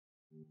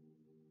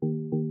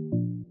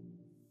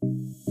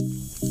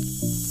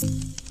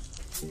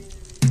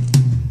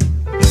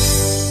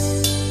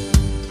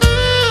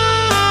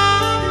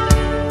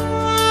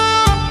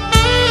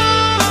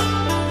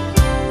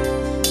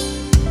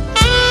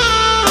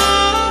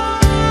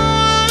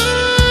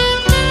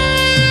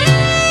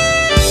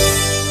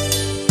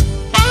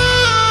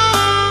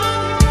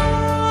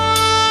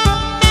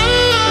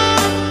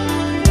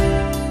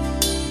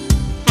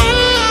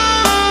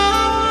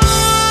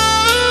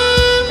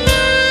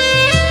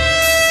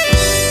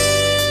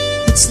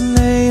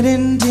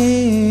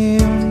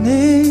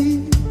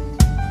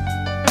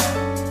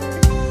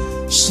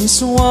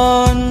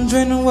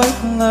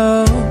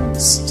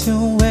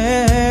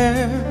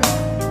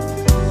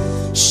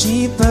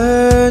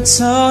puts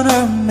on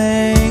her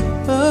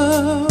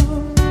makeup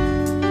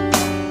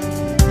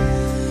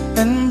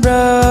and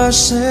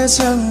brushes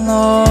her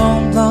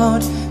long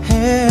blonde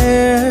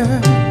hair.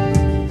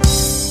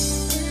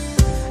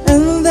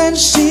 And then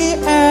she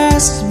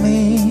asked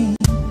me,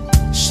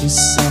 she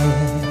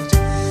said,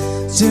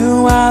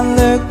 do I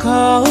look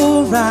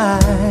alright?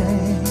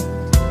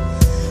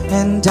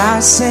 And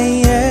I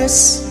say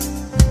yes,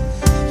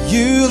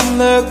 you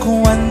look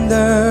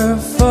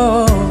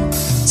wonderful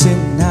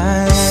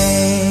tonight.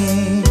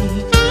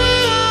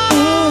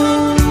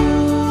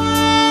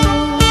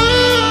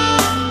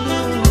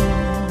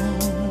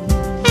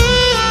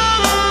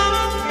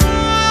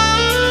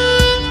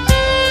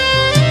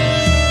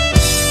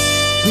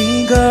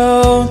 We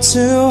go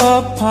to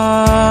a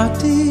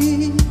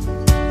party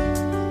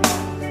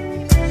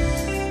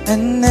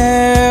and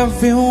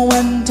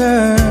everyone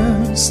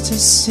turns to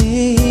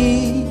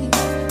see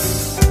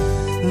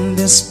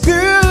this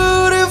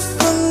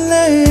beautiful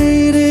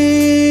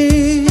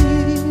lady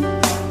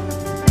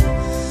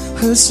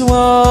who's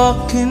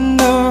walking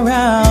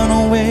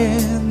around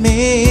with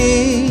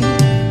me.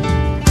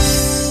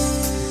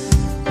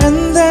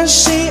 And then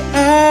she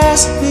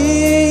asked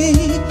me,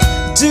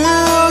 do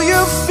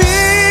you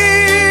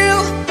feel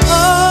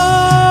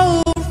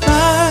alright?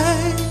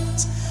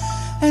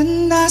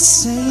 And I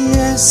say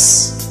yes,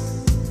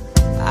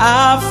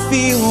 I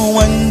feel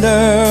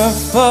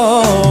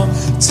wonderful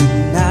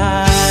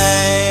tonight.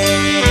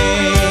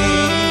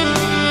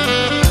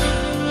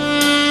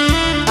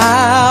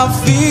 I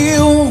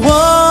feel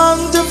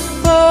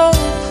wonderful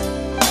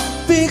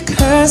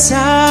because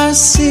I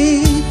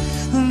see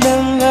the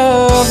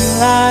love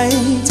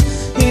light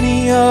in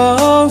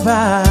your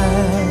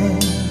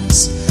eyes.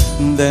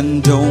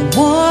 Then don't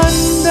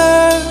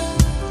wonder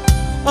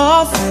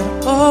of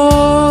it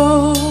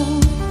all,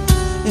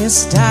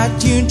 is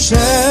that you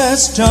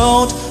just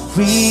don't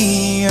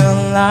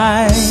realize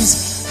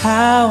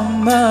how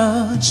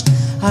much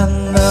I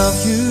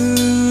love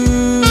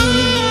you.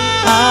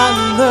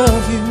 I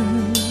love you.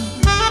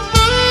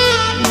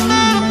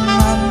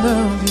 I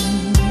love you.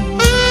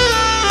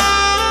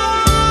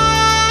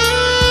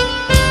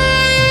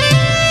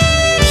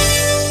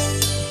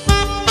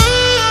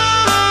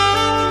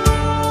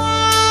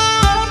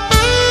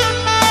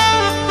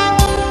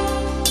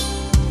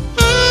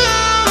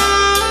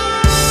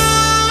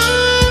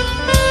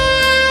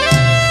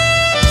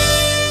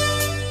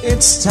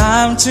 It's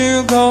time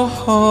to go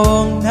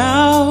home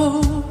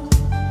now,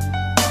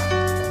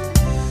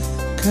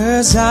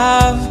 'cause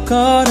I've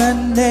got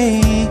an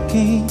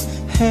aching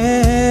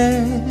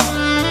head.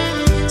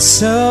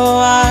 So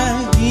I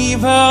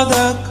give her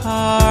the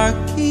car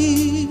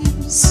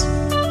keys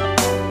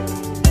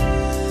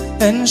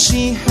and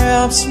she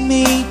helps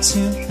me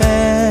to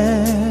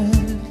bed.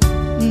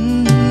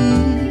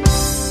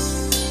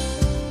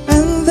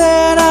 And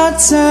then I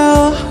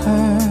tell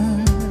her,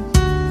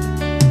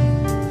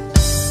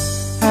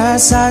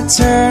 as I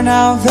turn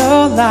out the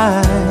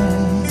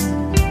light,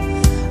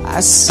 I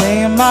say,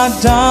 my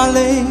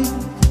darling,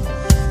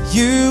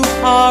 you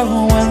are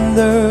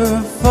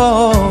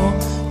wonderful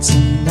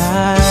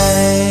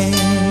tonight.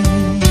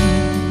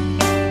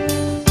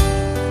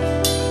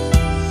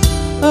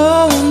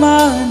 Oh,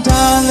 my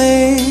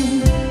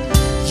darling,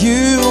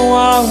 you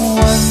are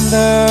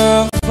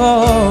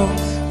wonderful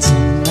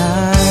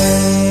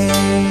tonight.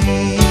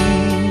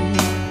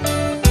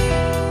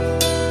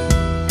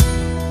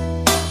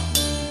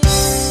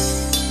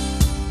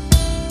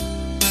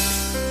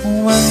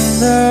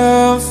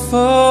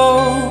 Wonderful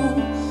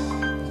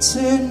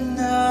tonight.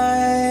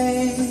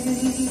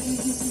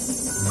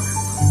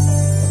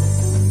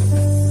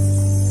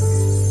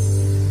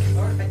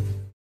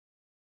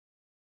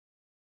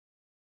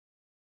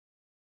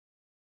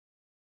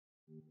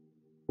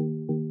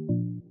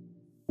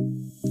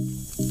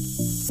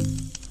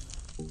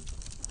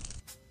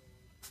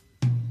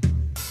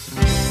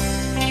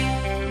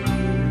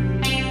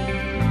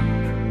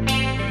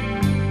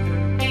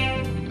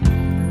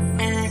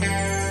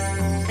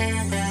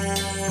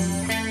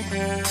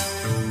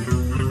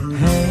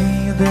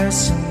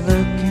 There's a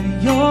look in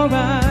your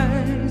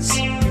eyes,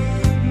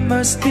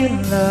 must be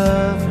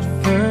love at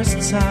first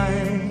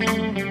sight.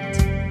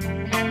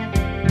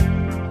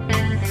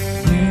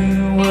 You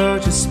were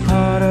just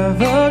part of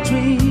a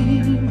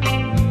dream,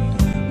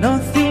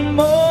 nothing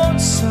more,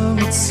 so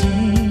it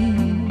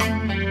seemed.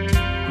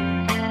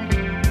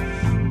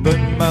 But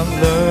my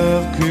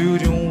love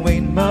couldn't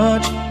wait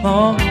much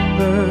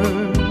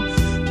longer.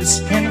 Just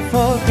can't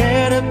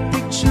forget a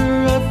picture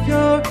of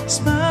your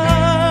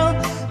smile,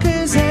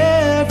 'cause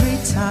every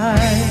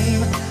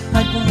time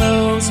I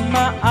close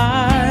my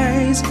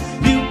eyes,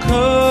 you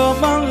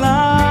come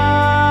alive.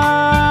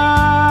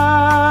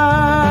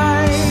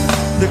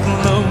 The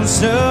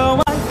closer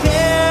I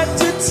get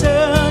to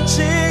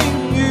touching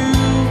you,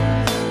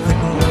 the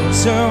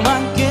closer I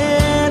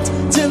get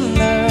to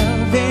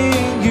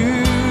loving you.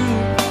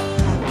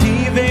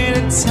 Give it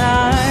a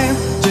time,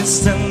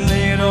 just a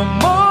little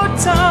more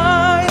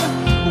time,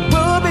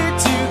 we'll be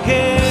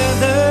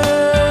together.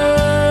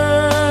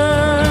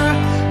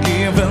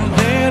 Give a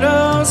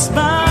little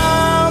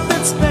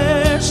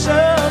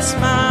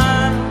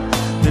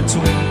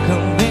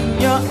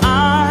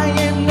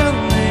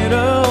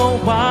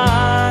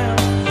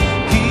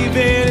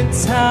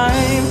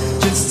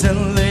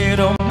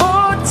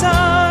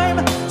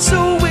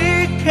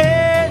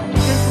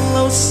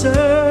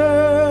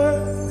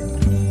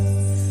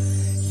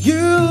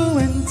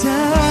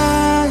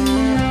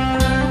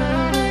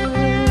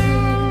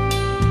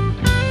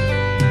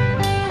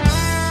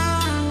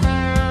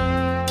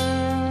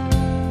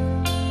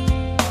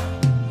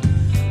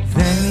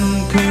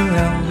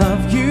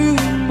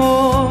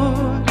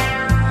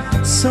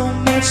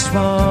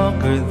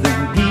stronger than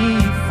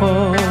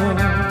before.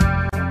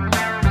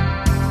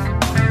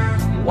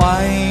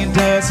 Why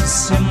does it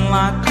seem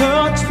like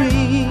a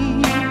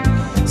dream?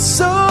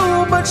 So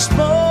much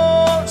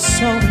more,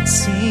 so it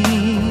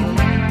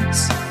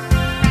seems.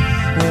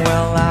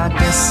 Well, I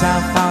guess I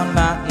found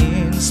my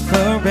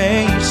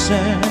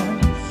inspiration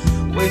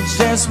with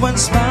just one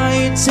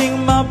smile, take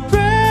my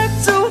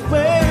breath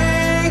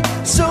away.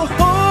 So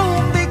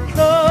hold me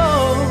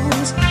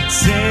close,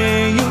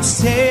 say you'll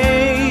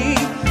stay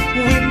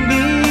with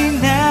me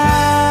now.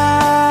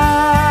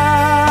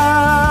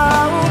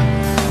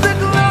 The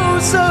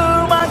closer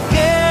I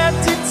get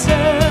to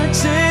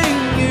touching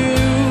you,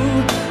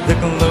 the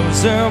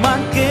closer I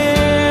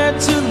get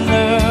to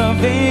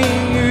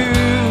loving you.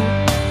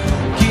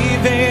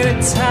 Give it a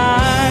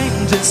time,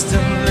 just a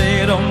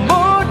little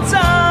more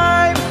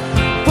time.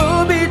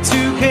 We'll be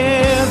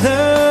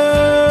together.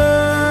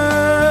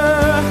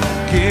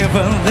 Give a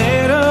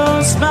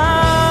little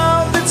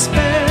smile, that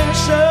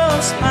special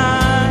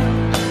smile,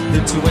 the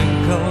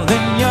twinkle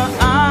in your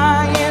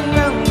eye in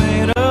a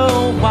little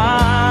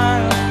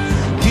while.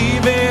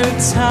 Give it a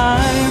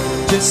time,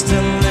 just a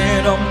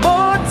little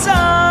more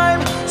time,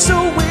 so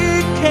we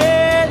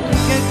can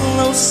get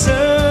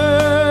closer,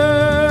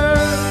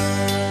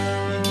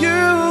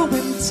 you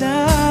and I.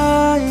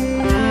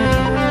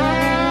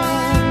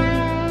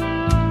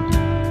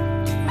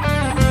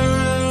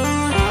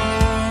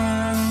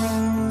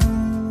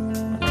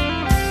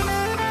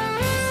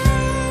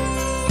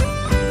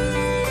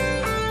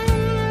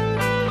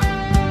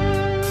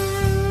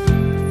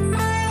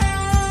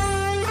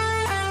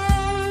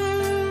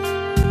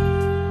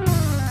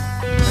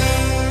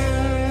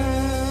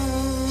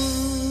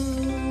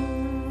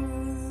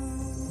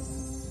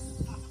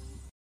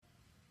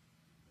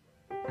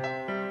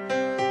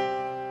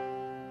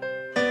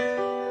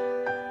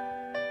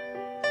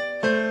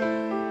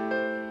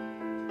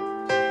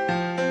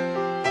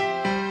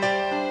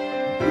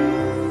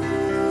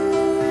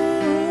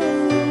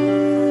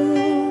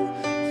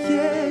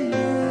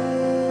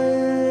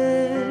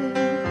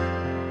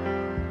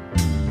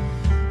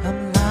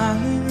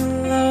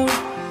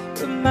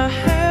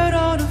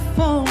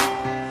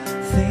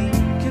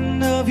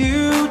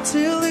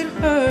 Till it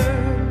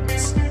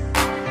hurts.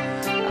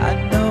 I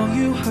know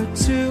you hurt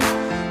too,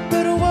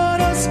 but what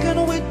else can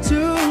we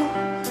do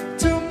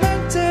to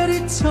make that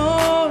it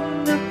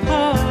torn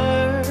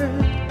apart?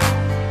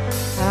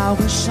 I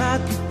wish I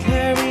could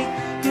carry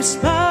your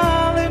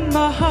smile in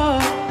my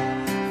heart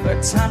for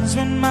times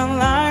when my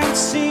life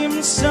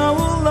seems so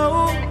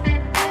low.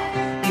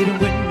 It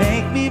would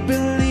make me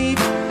believe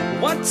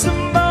what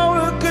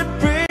tomorrow could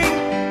bring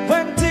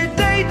when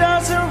today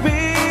doesn't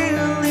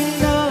really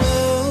know.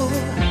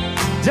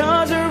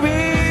 Doesn't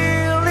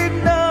really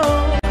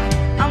know.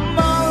 I'm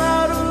all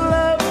out of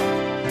love,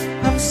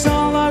 I'm so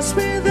lost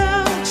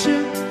without you.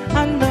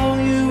 I know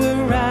you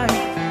were right,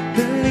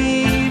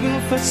 believing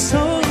for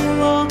so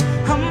long.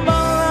 I'm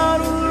all out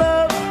of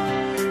love,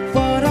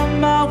 what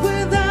am I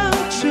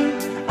without you?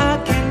 I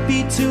can't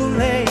be too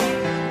late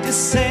to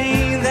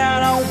say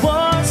that I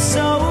was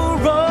so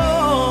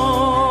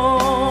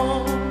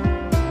wrong.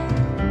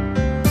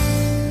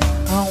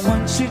 I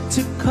want you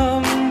to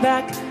come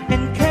back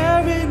and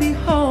carry me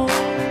home,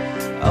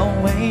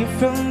 away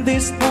from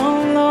this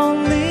long,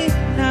 lonely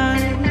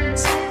night.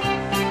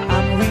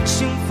 I'm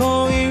reaching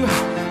for you,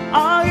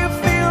 are you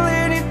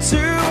feeling it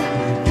too?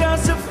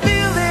 Cause the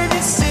feeling,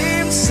 it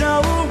seems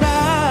so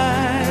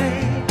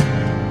right.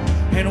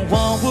 And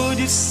what would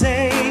you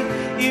say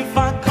if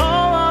I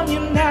call on you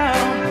now,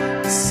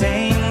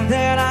 saying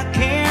that I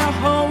can't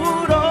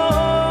hold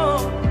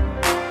on?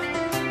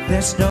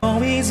 There's no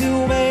easy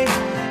way,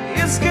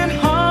 it's getting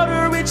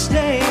harder each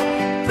day.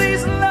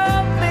 Please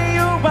love me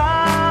or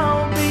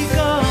I'll be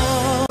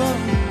gone.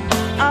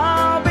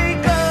 I'll be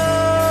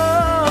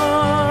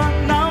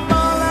gone. I'm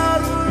all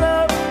out of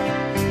love,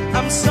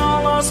 I'm so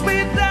lost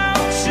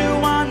without you.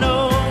 I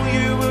know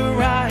you were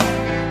right,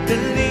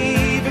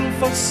 believing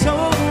for so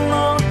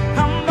long.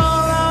 I'm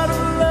all out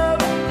of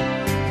love,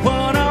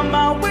 what am I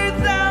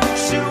without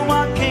you?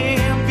 I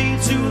can't be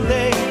too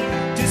late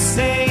to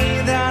say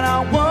that I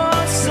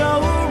was so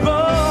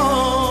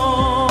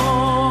wrong.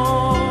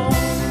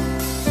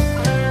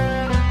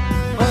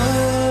 Oh,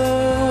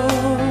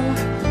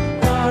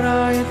 what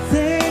are you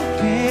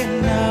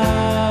thinking of?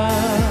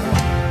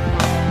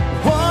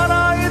 What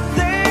are you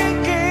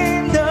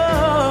thinking of?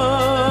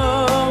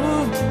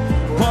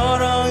 What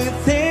are you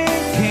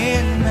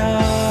thinking of?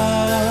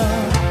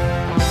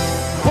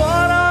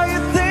 What are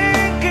you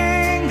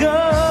thinking of?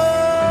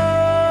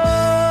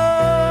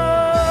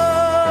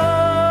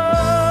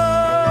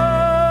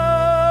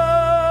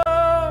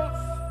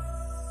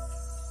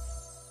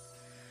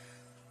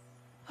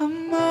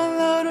 I'm all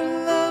out of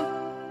love,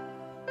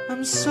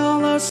 I'm so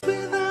lost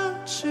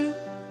without you.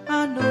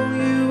 I know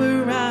you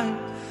were right,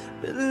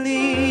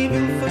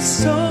 believing for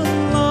so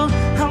long.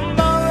 I'm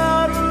all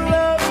out of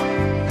love,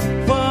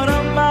 what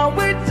am I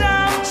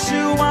without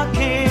you? I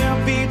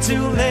can't be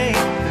too late,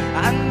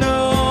 I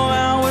know I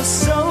was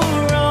so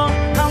wrong.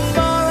 I'm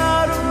all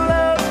out of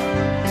love,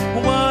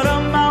 what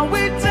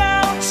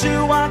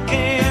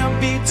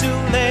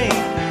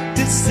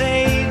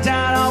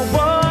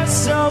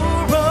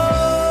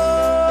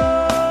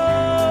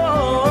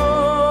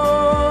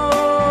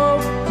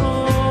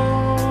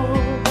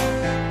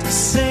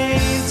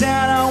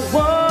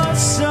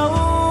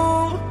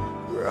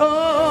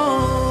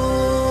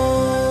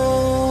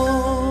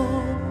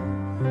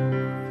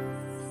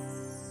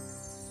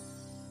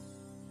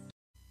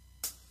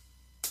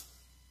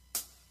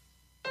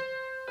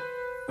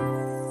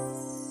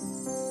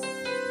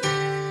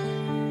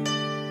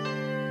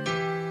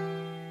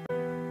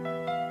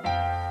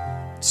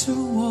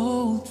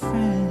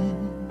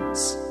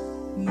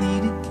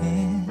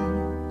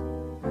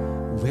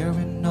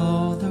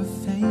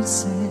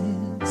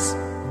faces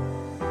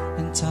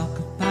and talk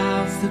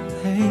about the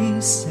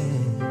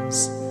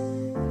places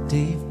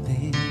they've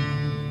been.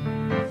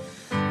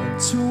 And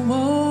two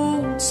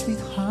old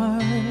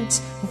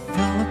sweethearts who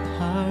fell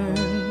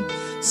apart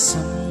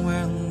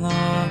somewhere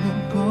long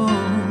ago.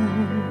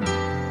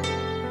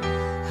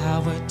 How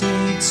are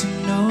they to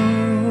know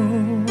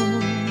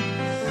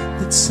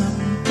that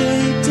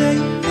someday they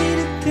meet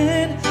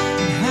again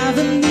and have a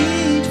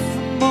need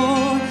for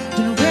more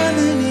than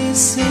remedies?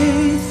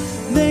 Say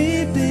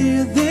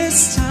maybe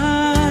this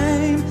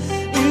time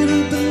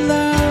it'll be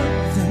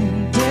love and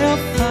they'll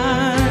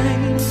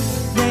find.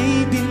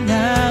 Maybe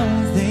now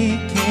they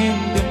can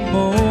be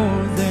more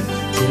than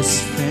just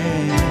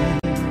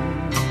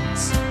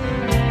friends.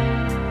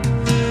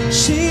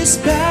 She's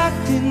back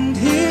in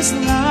his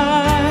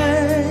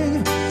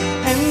life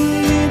and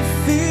it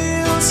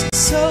feels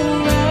so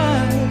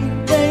right.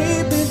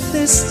 Baby,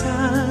 this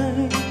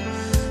time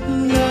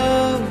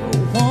love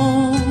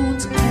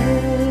won't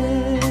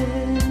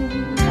end.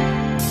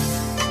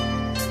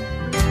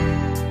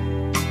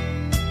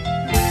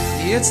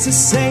 It's the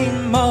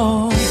same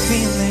old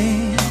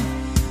feeling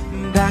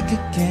back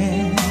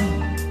again.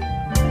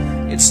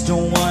 It's the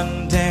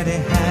one that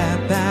they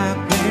had back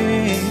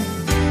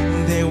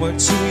when they were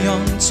too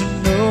young to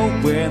know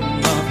where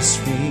love is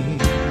real.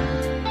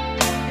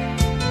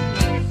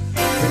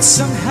 But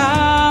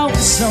somehow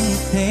some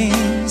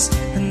things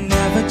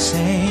never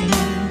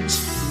change,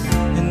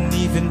 and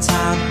even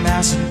time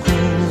hasn't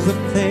cooled the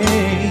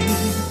flame.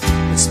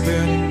 It's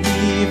burning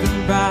even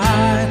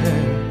brighter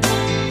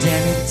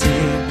than it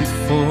did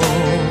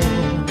before.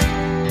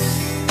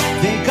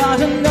 They got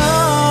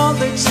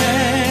another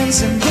chance,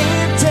 and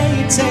if they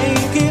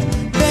take it,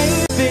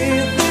 baby,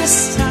 this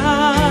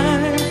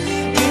time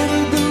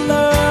it'll be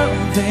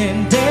love and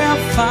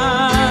they'll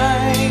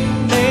find.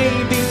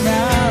 Maybe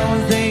now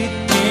they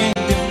can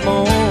be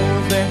more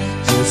than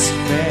just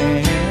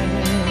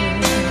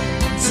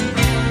friends.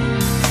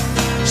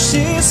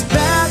 She's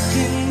back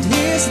in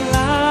his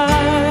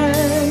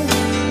life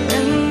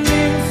and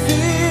it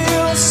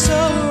feels so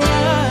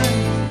right.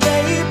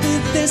 Baby,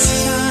 this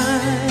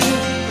time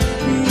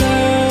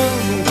love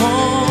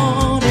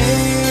won't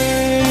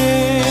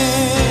end.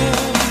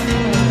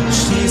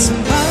 She's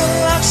smiling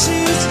like she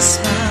used to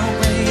smile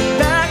way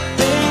back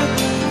then,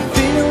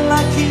 feeling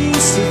like he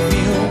used to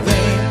feel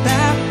way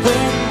back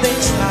when they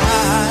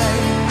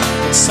tried.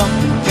 But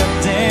something kept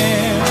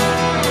them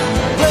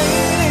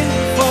waiting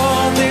for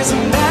this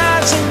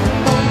magic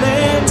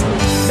moment.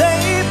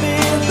 Maybe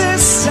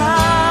this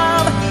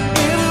time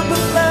it'll be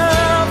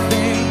love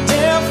and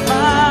they'll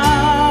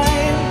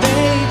find.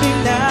 Maybe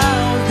now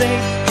they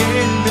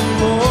can be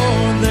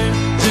more than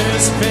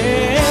just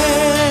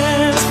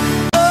friends.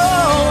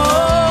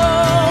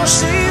 Oh,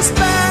 she's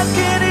back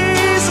in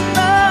his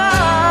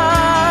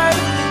life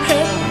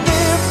and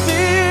it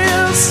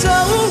feels so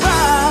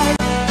right.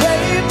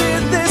 Baby,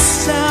 this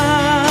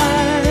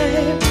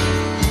time,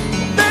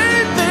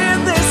 baby,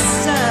 this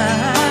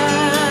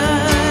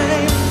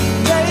time,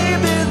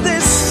 baby,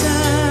 this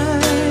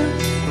time,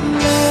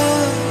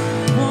 love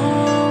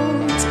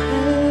won't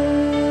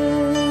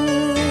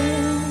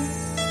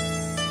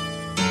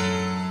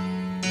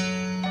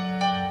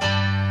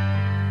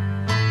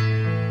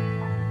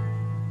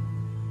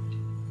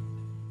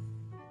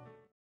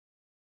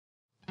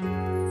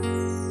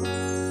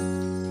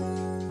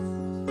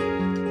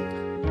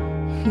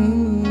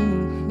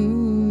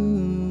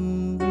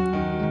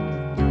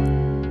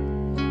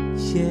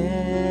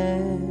yeah.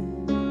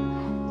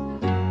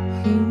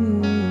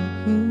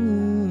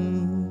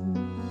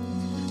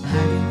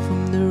 Hiding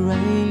from the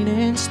rain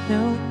and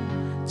snow,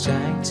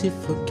 trying to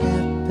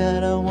forget,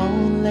 but I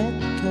won't let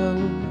go.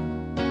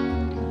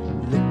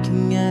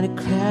 Looking at a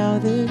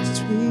crowded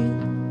street,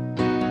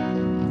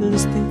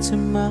 listening to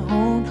my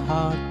own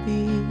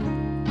heartbeat.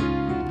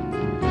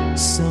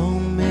 So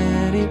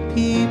many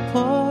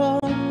people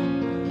all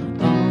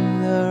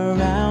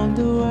around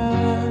the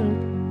world.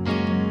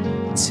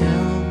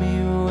 Tell me,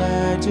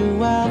 where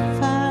do I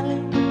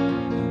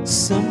find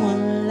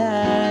someone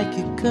like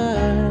you,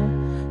 girl?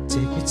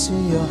 Take me to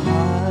your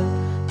heart,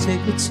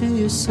 take me to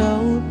your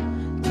soul.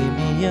 Give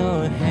me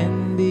your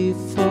hand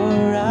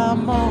before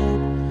I'm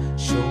old.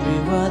 Show me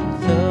what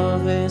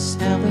love is,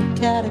 haven't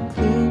got a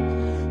clue.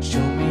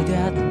 Show me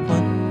that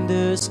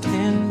wonders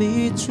can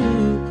be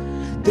true.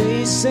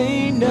 They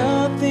say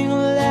nothing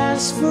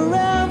lasts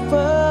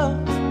forever,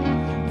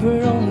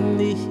 we're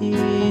only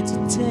here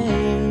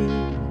today.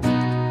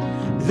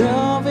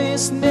 Love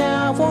is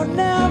now or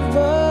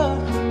never,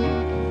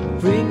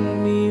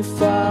 bring me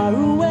far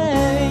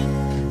away.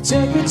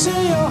 Take me to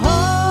your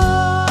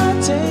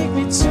heart, take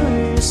me to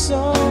your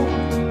soul.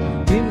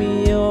 Give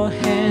me your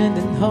hand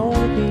and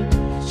hold me.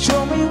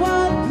 Show me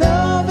what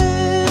love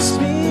is,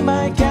 be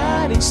my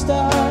guiding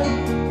star.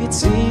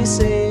 It's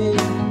easy,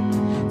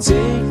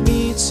 take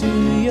me to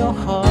your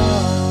heart.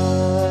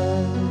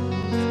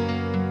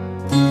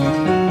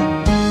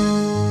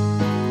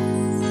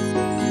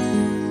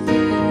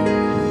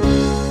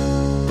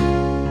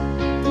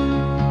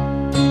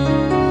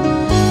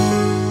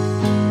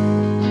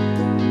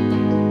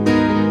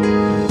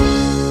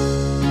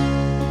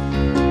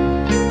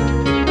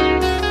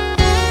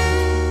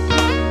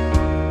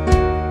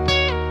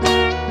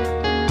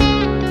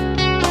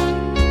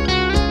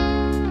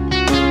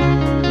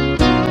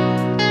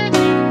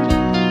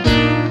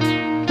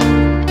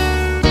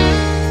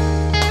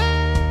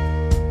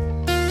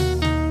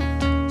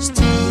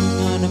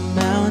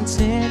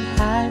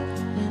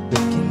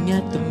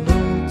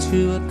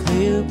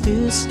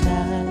 blue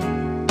sky.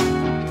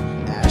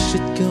 I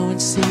should go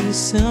and see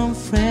some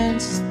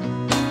friends,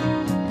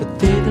 but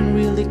they don't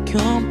really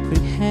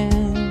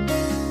comprehend.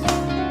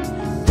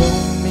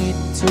 Don't need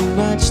too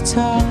much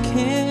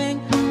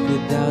talking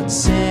without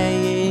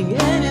saying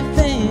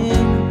anything.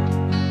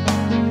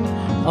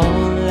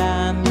 All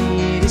I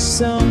need is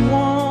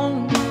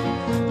someone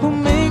who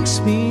makes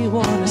me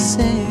wanna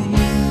say,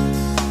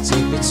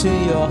 take me to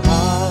your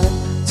heart,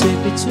 take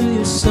me to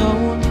your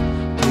soul.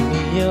 Give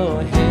me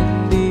your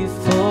hand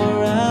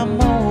before I'm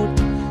old.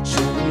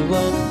 Show me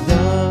what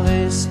love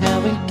is, how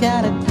we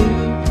gotta be.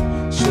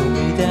 Show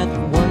me that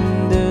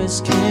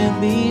wonders can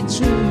be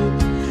true.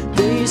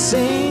 They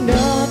say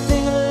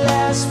nothing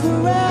lasts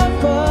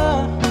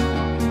forever.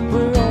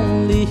 We're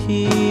only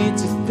here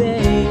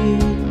today.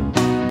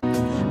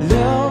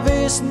 Love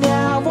is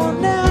now or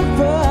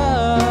never.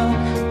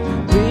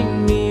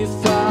 Bring me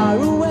far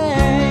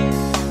away.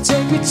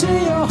 Take me to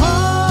your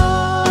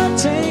heart,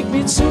 take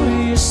me to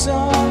your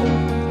soul.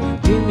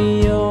 Give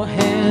me your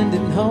hand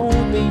and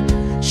hold me.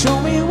 Show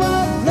me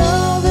what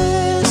love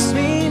is,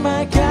 be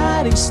my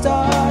guiding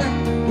star.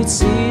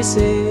 It's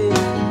easy.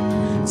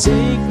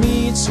 Take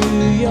me to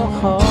your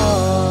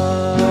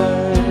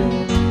heart.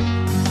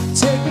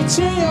 Take me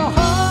to your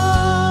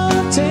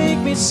heart, take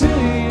me to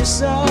your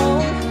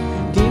soul.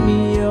 Give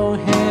me your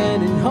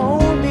hand and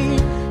hold me.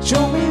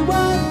 Show me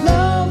what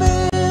love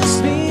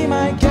is, be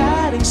my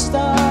guiding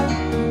star.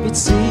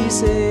 It's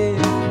easy.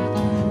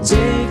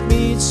 Take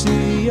me to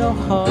your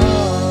heart.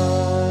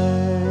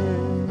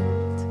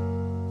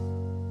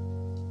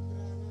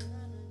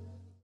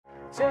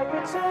 Take me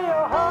to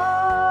your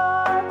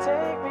heart,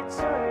 take me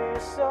to your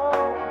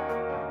soul.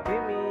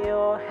 Give me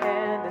your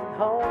hand and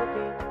hold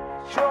me.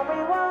 Show me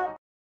what.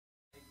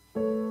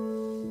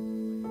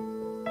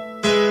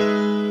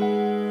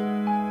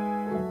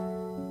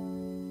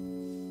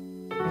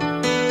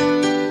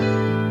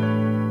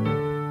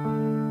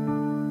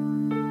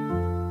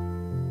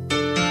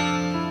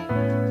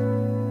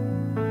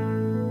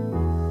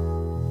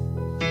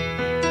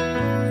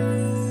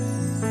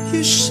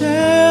 You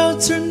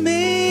sheltered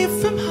me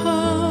from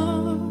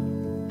harm,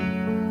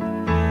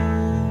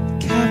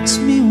 kept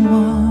me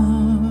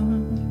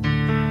warm,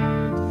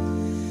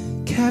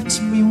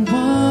 kept me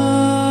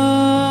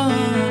warm.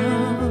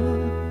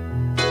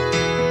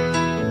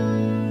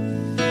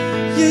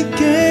 You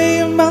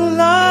gave my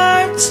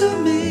life to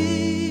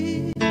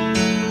me,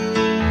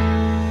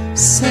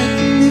 set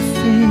me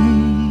free,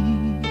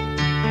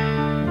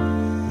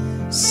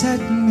 set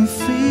me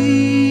free.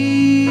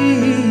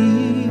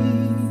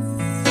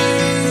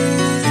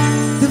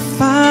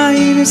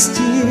 Finest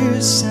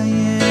years I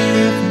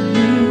ever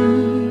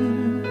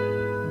knew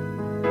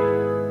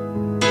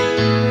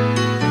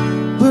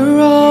were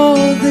all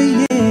the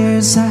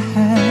years I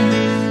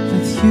had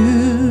with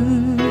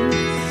you.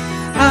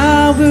 I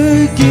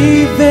would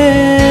give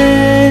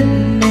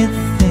anything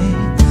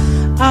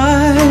I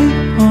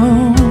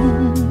own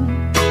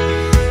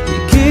to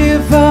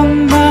give up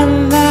my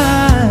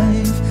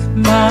life,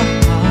 my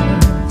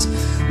heart,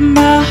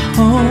 my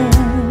home.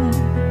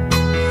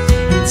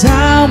 And I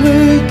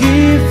would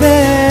give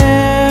everything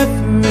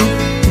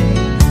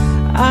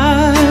I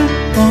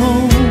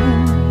own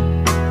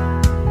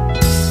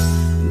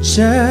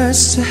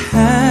just to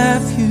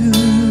have you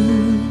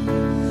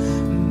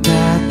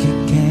back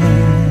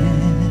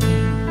again.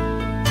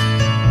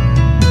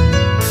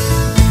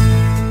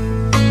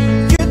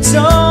 You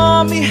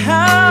taught me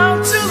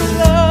how to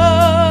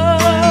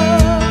love.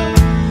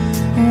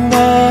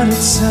 What a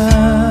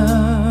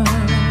time,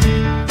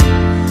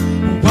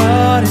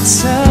 what a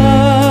time.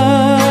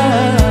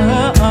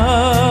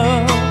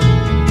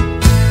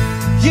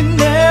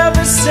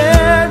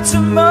 Said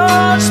too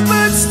much,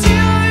 but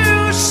still you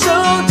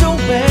showed the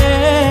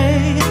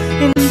way.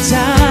 And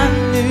I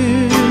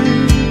knew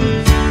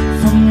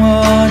from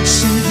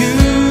watching you,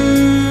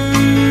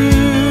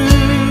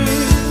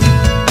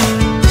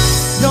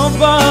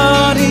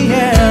 nobody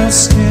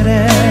else could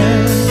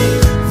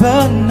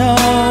ever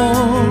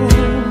know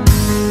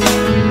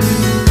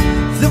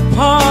the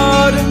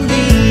part of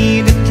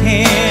me that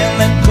can't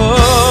let go.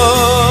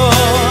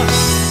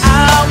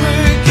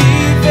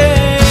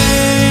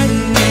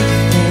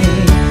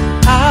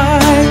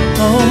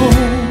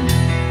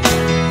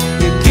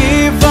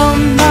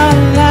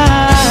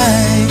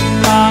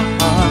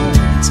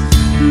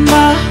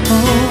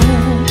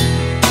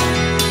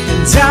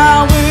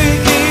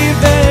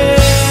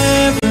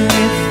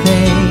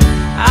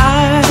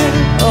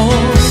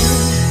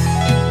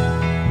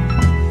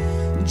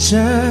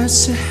 Just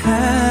to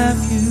have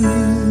you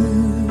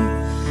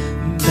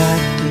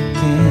back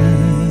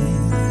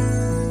again.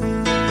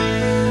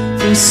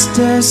 Is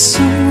there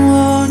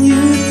someone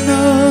you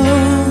know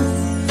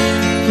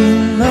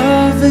you're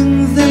loving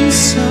them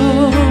so,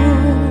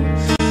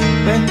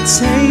 but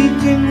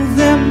taking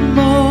them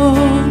all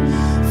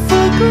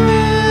for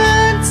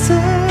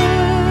granted?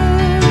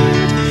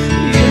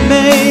 You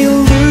may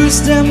lose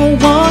them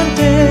one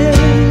day,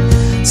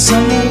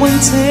 someone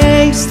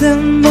takes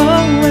them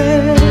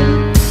away,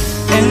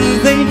 and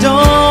they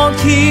don't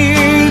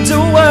hear the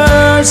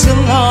words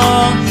along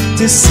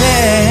to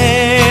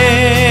say.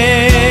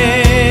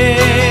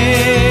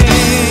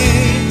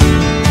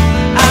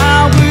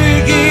 I will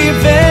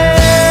give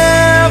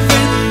everything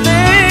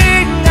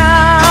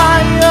I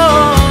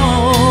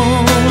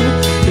own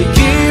to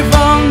give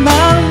all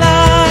my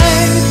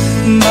life,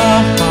 my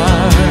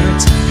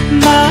heart,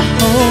 my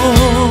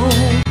home,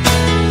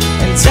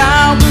 and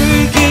I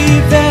will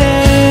give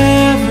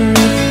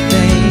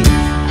everything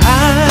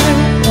I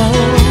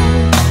own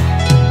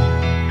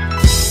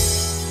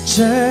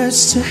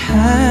just to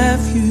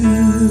have you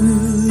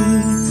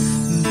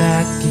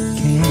back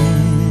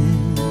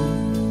again,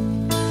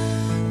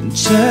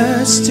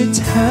 just to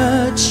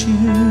touch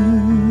you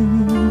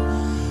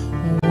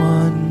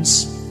once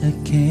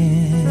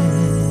again.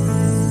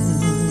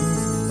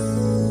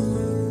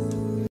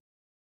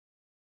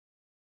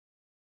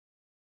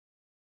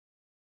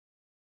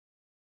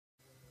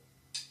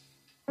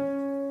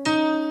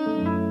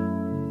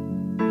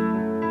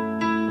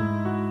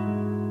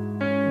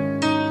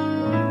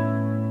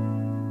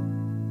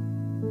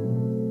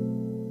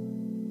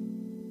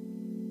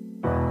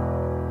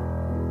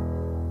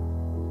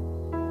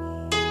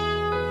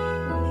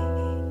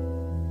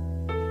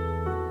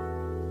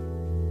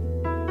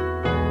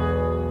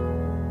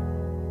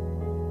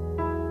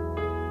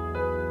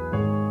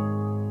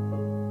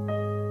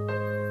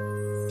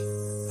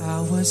 I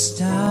was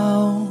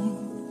down,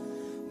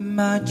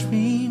 my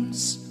dreams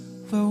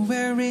were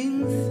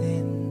wearing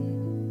thin.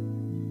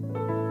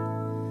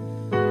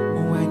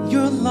 When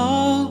you're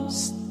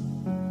lost,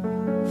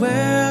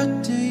 where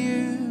do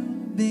you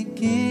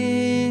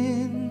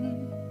begin?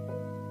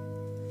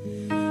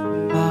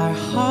 My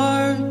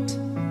heart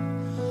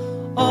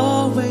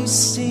always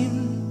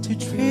seemed to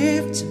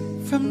drift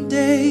from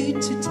day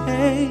to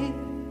day,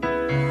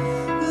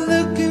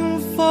 looking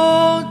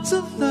forward to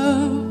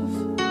love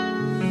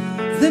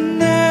that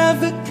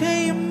never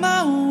came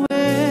my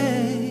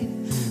way.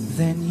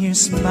 Then you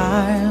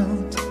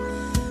smiled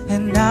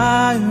and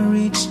I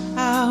reached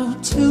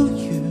out to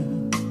you.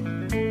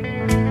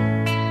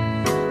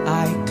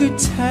 I could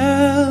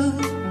tell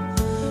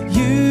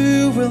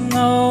you were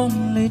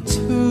lonely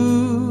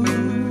too.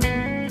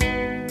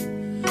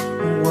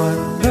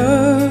 One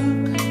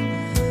look,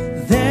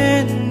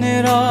 then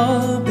it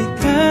all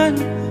began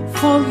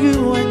for you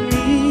and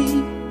me.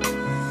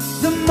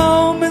 The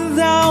moment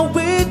that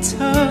we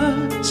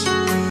touched,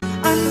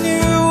 I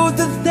knew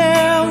that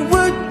there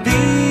would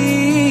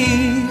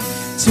be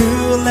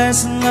two less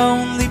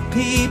lonely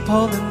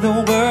people in the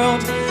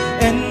world,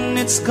 and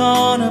it's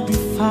gonna be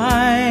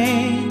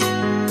fine.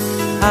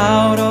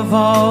 Out of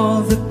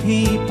all the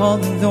people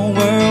in the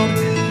world,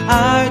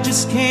 I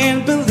just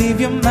can't believe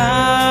you're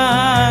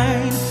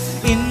mine.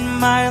 In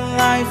my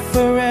life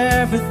where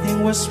everything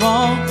was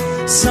wrong,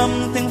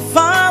 something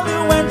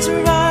finally went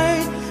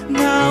right.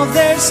 Now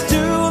there's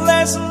two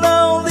less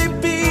lonely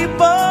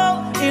people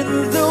in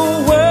the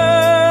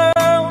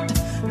world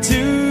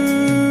tonight.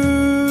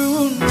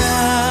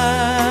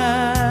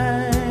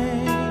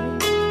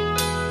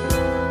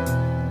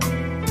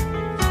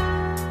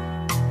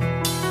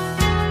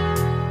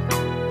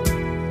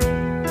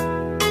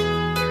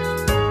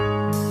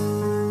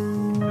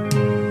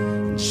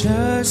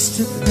 Just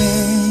to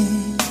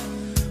think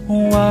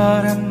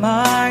what I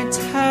might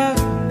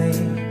have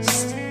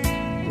missed.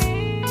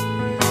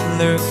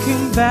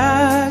 Looking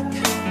back,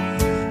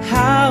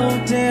 how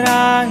did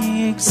I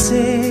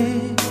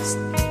exist?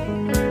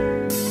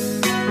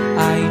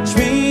 I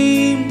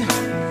dreamed,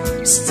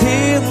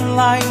 still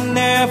I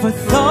never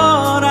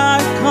thought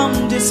I'd come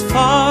this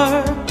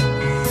far.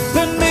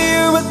 But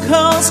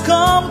miracles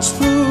come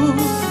true,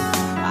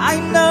 I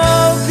know,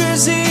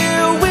 'cause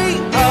here we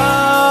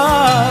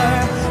are.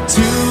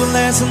 Two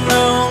less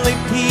lonely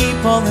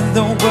people in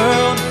the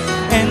world,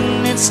 and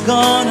it's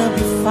gonna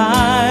be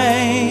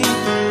fine.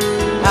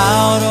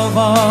 Out of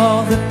all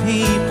the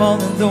people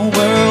in the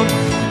world,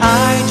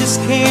 I just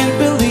can't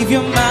believe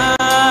you're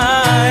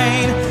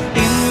mine.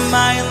 In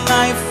my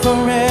life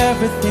where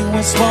everything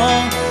was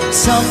wrong,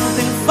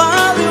 something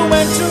finally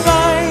went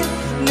right.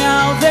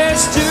 Now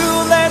there's two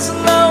less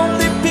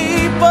lonely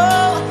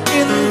people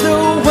in the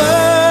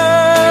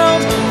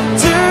world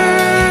tonight.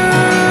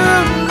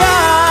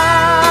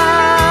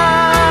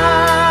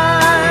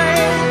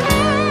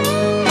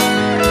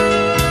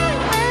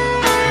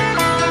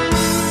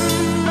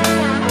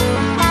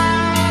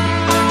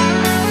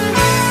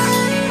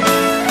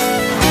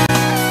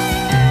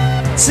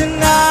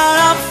 Tonight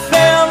I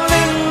fell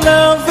in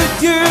love with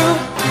you,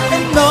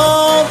 and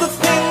all the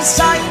things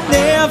I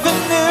never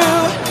knew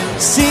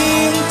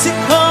seem to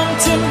come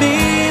to me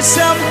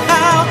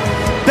somehow.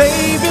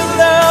 Baby,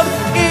 love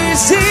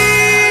is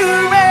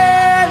here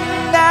and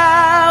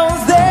now.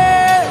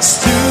 There's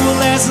two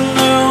less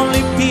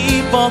lonely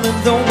people in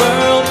the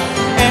world,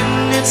 and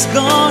it's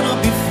gonna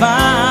be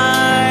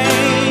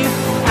fine.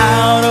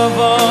 Out of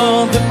all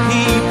the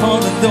people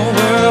in the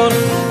world,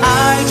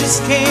 I just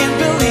can't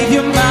believe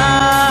you're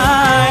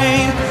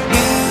mine.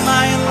 In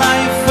my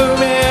life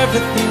where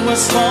everything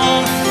was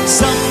wrong,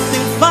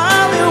 something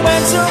finally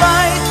went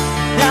right.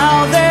 Now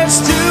there's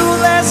two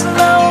less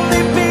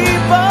lonely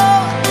people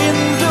in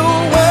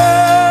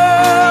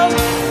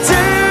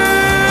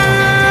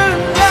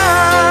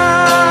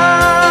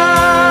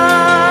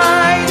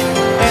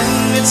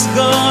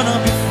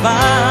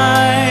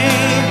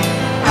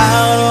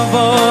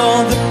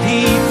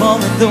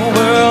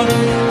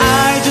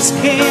just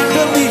can't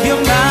believe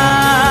you're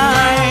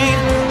mine.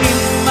 In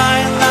my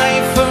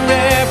life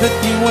where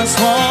everything was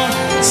wrong,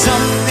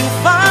 something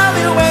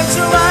finally went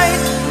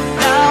right.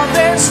 Now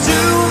there's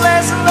two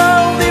less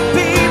lonely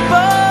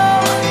people,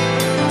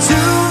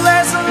 two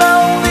less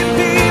lonely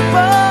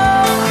people,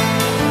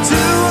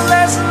 two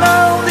less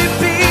lonely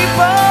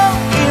people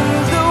in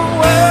the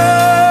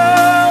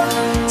world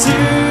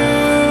tonight.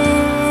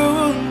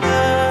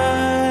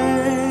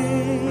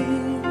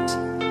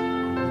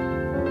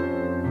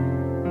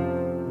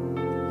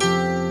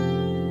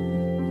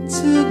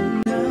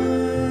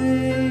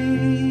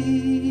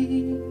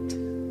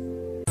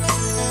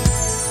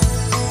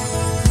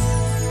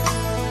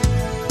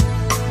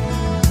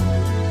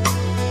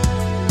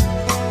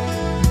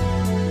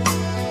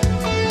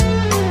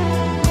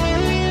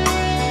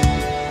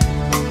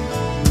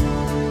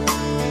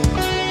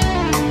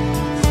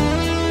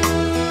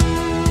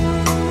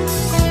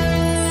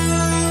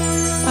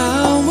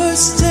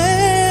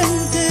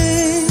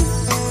 Standing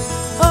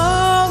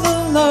all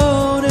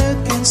alone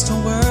against the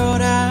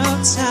world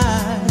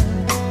outside.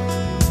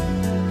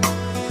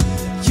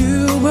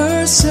 You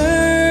were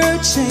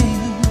searching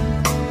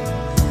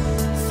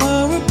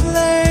for a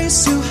place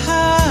to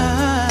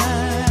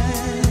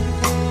hide,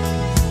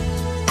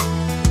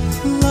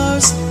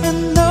 lost and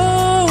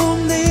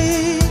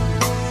lonely.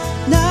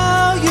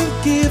 Now you've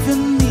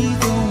given me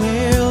the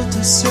will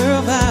to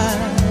survive.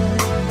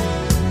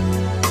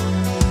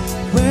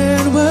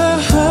 When we're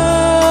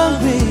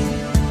hungry,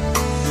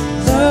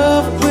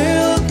 love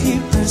will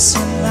keep us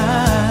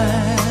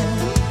alive.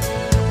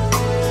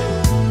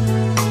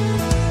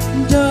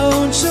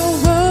 Don't you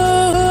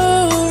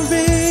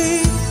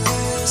worry,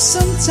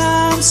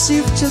 sometimes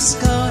you've just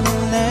gotta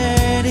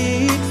let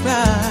it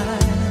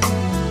ride.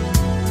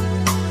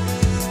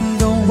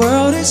 The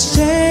world is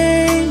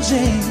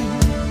changing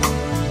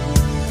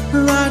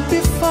right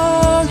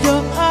before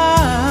your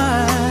eyes.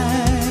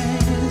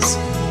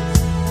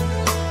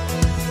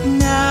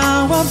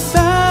 Now I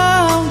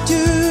found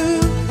you,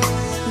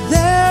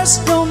 there's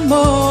no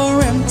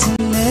more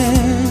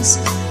emptiness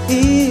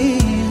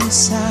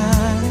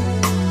inside.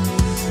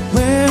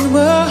 When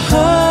we're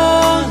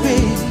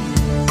hungry,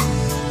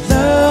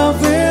 love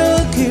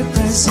will keep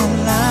us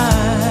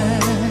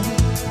alive.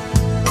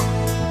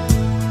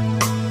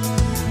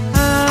 I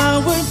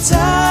would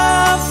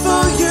die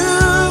for you,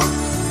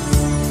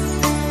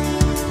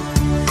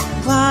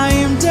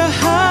 climb the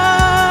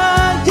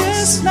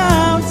highest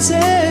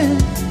mountain.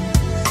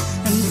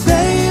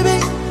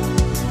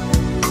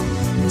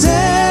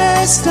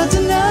 There's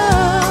nothing I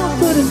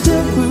wouldn't do.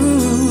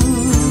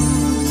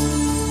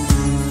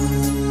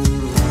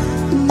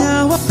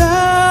 Now I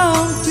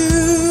found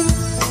you,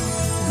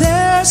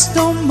 there's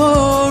no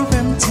more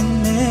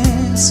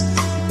emptiness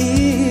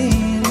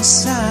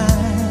inside.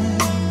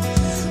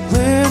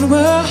 When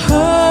we're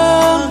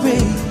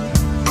hungry,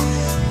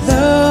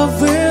 love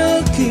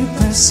will keep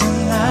us alive.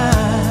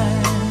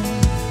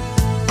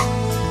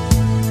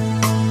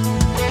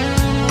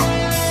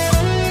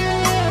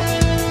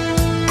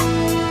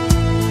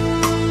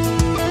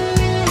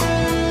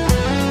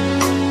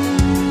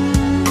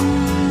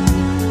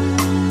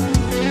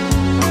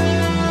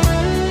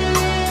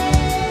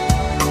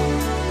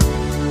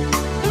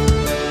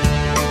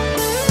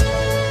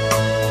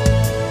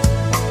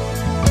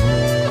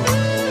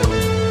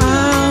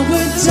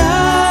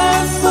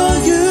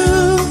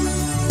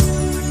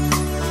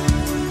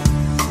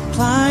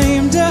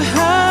 Climb the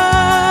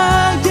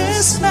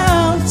highest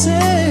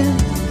mountain,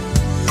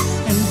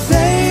 and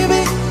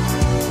baby,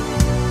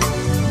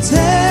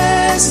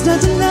 there's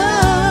nothing I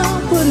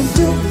wouldn't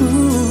do.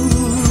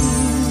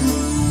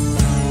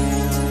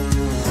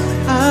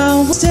 I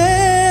was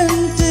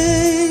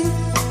standing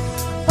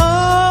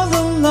all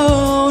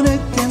alone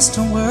against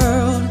the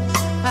world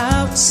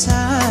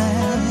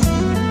outside.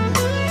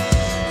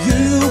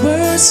 You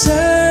were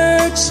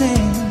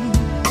searching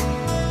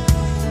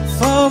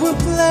for a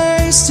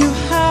place to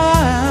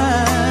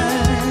hide,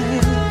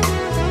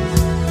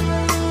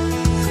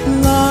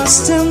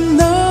 lost and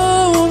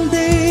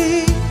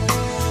lonely.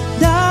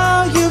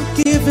 Now you've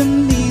given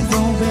me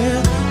the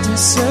will to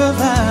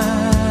survive.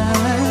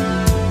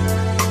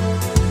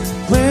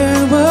 When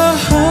we're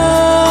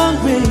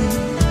hungry,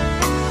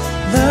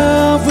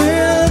 love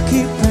will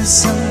keep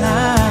us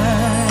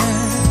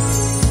alive.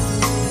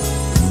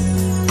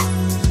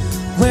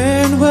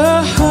 When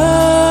we're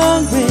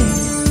hungry,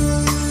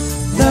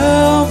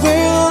 love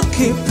will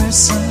keep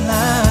us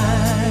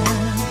alive.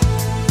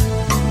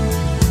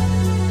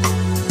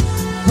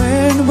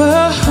 When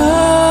we're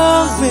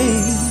hungry,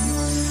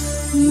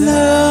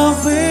 love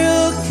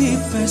will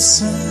keep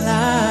us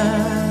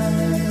alive.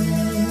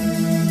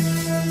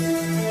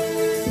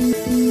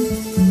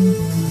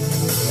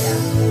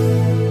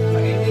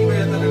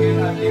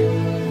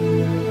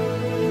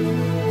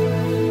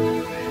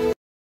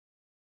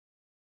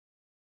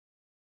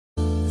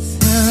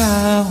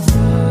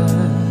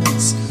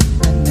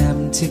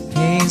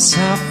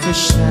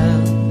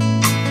 Self-shell,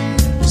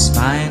 just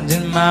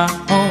minding my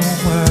own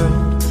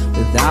world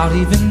without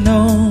even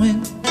knowing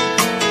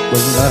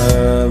what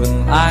love and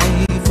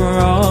life were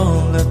all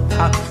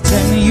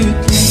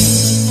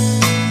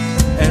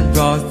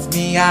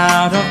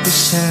out of the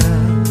shell.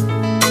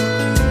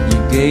 You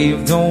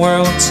gave the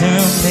world to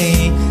me,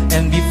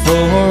 and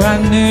before I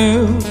knew,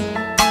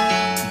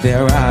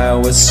 there I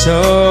was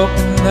so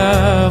in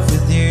love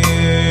with you.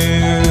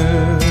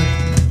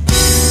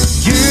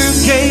 You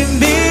gave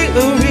me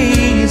a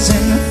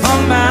reason for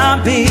my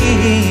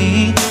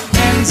being,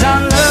 and I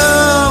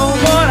love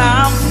what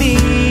I'm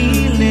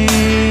feeling.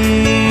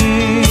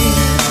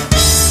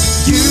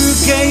 You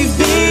gave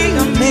me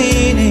a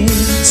meaning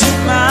to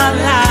my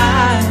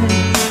life.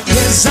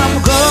 Yes, I'm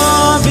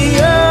gone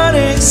beyond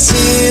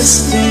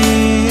existing.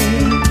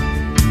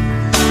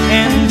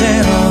 And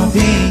it all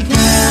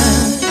began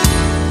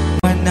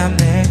when I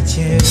met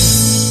you.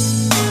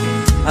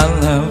 I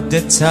love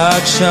the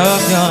touch of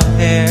your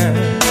hair,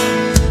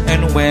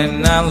 and when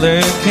I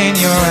look in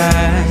your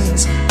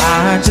eyes,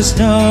 I just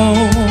know,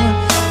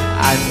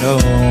 I know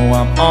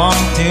I'm on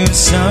to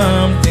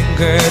something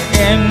good.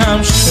 And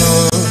I'm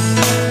sure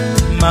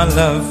my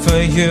love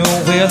for you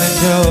will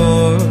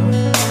endure.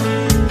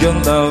 Your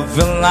love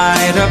will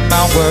light up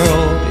my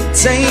world,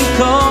 take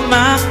all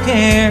my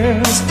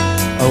cares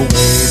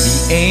away, the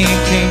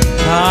aching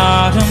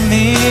part of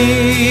me.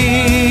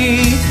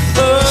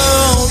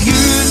 Oh,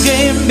 you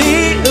gave me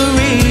a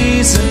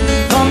reason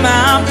for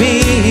my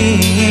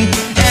being,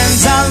 and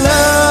I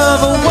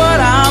love what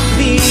I'm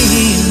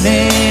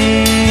feeling.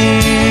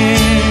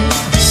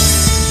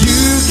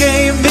 You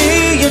gave me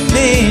a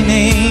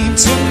meaning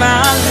to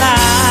my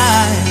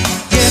life.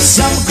 Yes,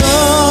 I'm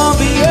gone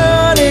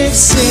beyond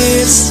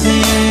existing.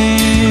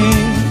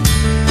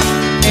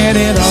 And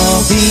it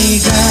all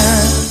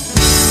began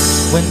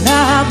when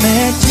I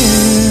met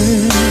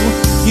you.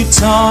 You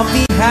taught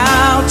me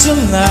how to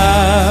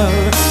love.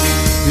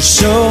 You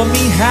showed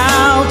me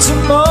how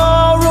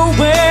tomorrow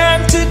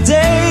and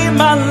today,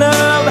 my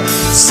love,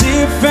 is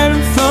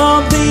different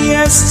from the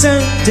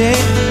yesterday.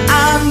 I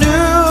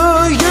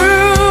knew you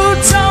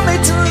taught me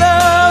to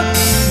love.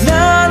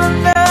 Na na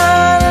na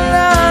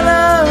na na,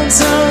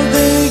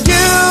 something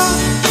you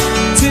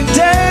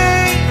today,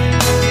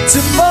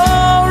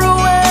 tomorrow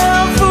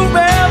and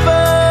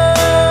forever.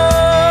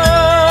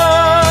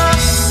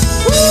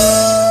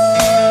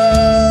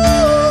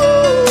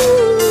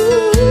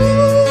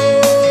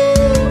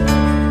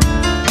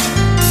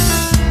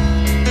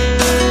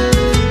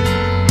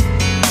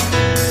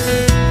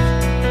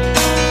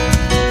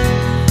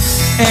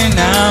 And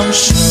I'm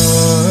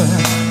sure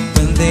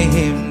when the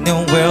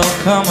evening will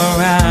come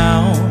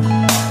around,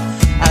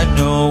 I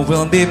know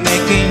we'll be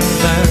making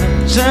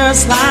love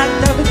just like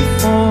never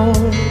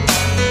before.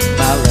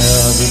 My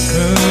love, we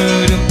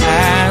couldn't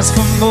ask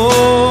for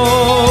more.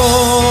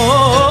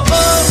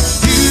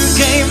 You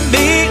gave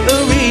me a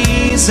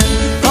reason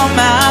for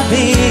my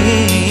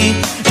being,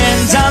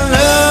 and I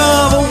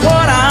love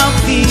what I'm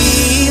feeling.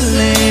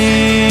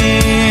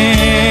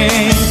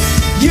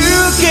 You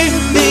gave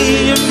me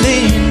a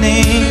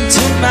meaning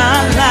to my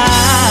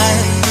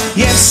life.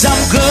 Yes,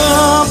 I'm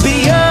gone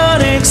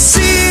beyond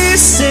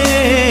existing.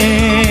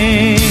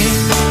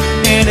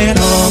 And it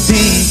all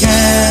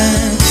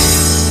began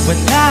when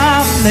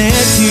I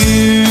met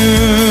you.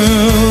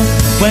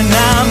 When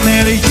I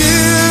met you,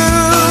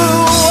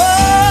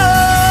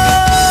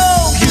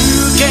 oh, you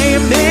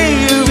gave me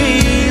a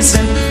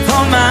reason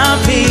for my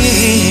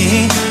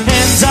being,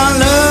 and I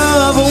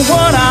love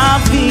what I'm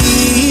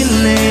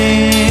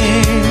feeling.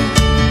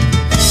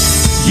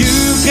 You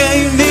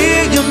gave me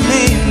your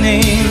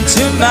meaning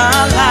to my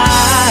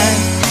life.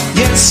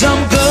 Yes,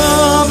 I'm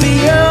gone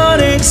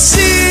beyond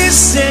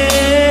existing.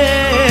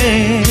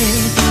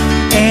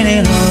 And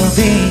it all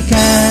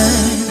began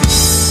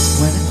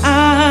when I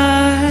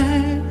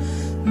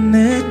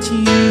met you.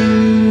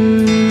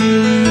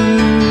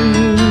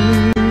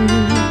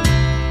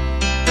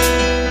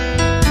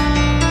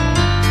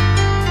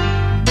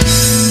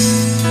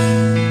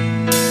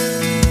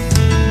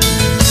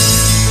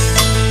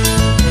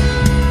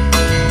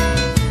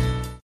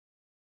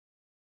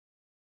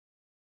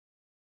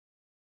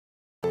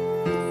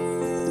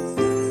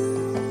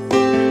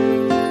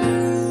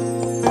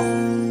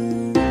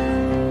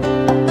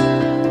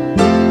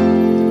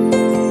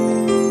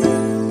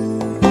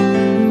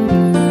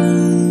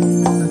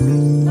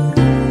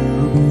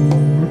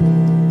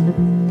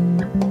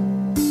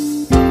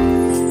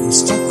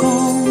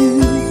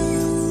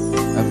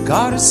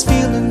 Got this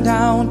feeling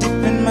down deep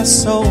in my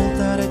soul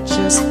that I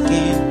just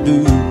can't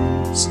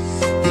lose.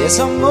 Yes,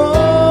 I'm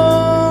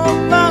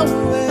on my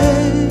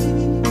way.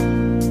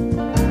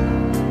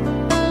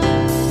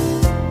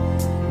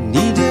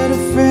 Needed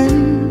a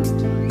friend,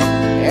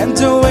 and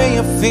the way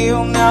I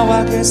feel now,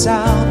 I guess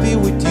I'll be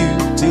with you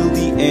till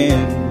the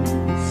end.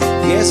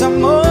 Yes,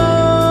 I'm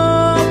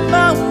on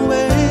my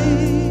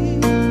way.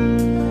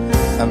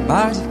 I'm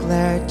mighty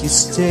glad you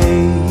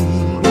stayed.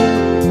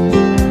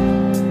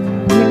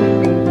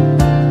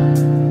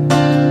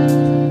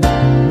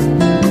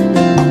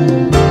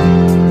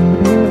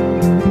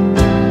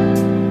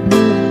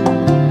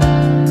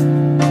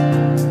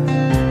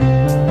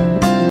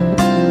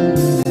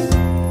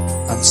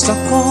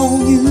 Stuck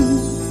on you.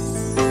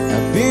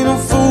 I've been a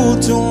fool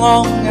too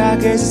long. I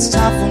guess it's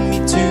time for me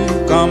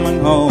to go. coming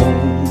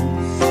home,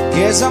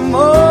 'cause I'm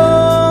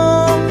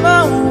on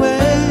my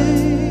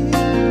way.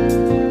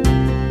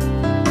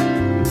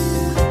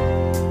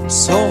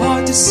 So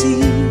hard to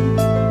see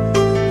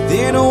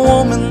that a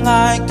woman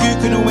like you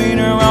can wait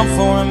around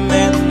for a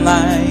man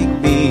like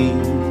me,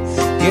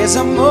 'cause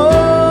I'm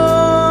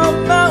on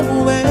my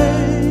way.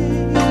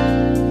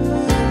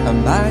 I'm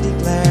mighty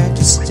glad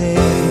to stay.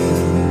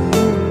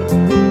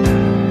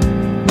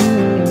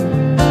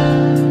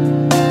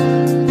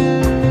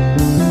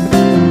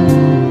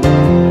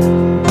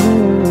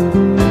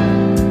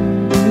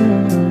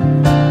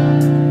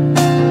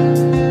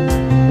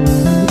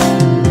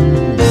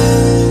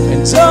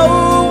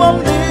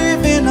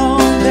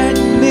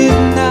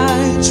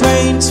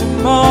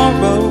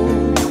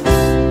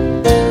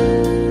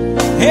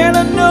 And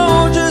I know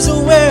just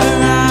where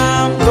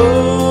I'm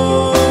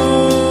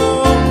going.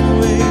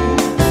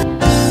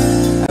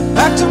 I've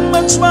packed up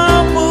my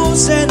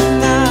troubles and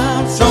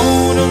I've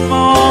thrown them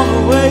all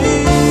away.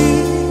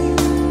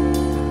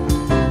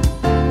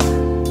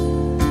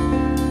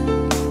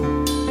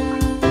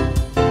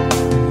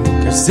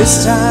 'Cause this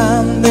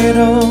time,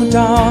 little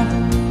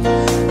darling,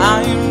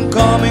 I'm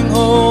coming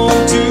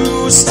home to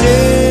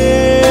stay.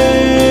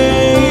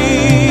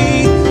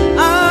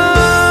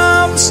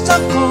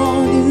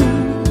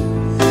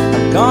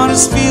 Got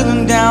this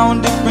feeling down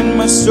deep in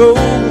my soul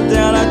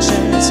that I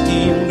just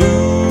can't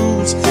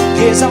lose,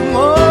 'cause I'm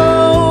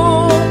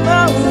on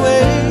my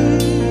way.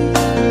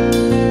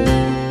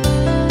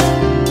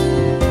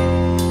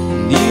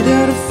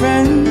 Needed a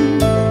friend,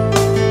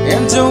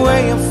 and the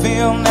way I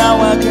feel now,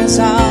 I guess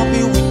I'll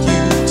be with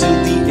you till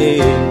the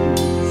end,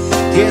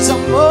 'cause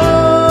I'm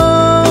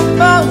on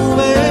my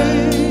way.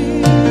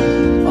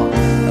 Oh,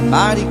 I'm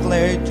mighty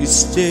glad you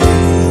stayed.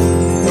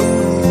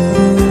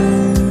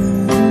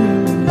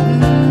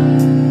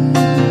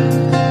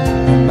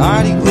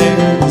 Mighty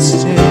glad to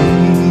stay.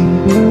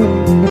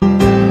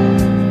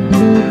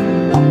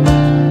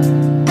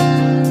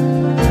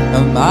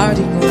 I'm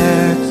mighty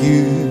glad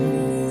you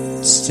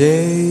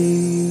stay.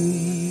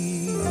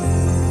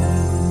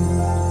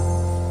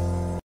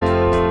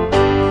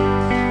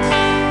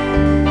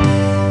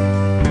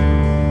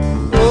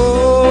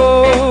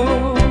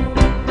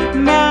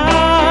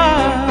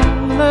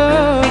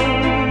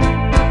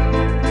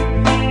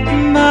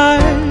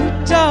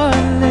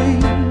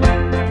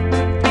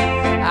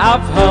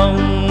 I've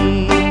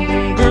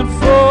hungered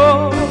for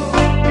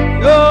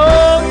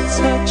your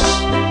touch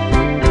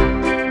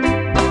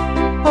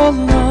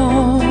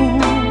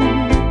alone,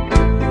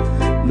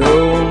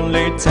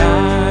 lonely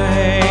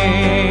time,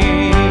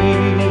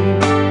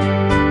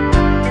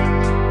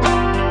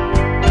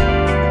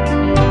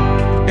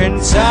 and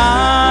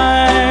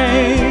time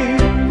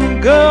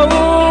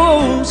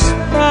goes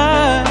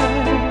by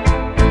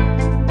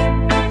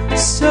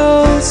so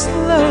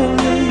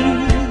slowly.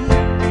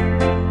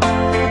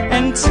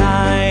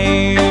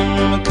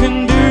 Time can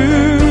do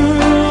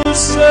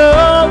so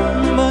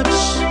much.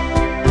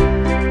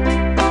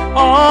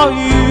 Are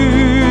you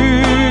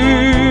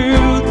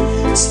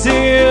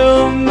still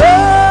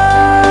mine?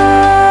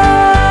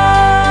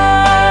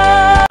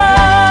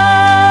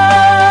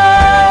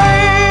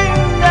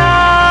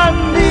 I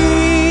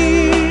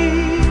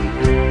need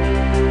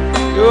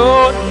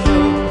your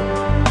love.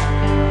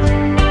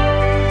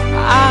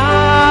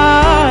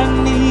 I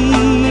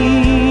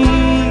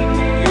need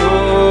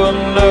your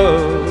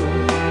love.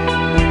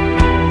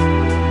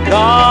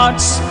 God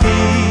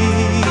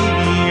speed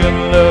your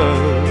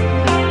love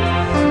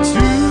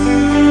to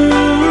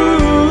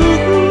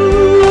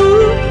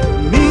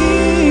me.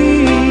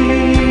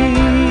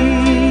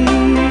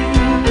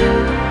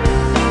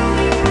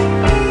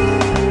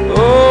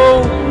 Oh,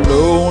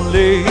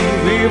 lonely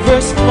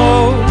rivers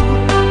flow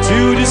to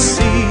the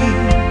sea,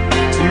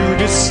 to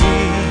the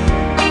sea,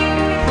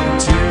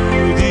 to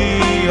the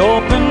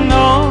open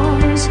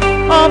arms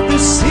of the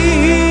sea.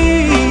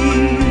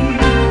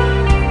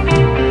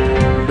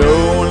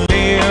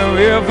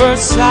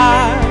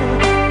 Riverside,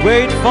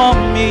 wait for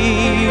me,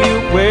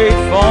 wait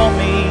for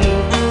me.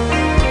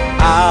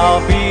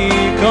 I'll be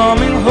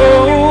coming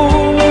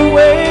home,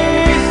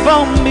 wait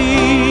for me.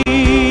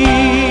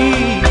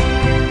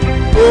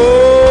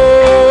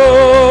 Oh,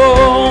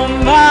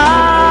 my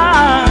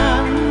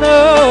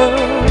love,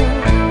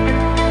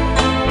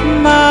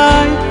 my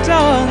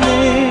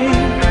darling,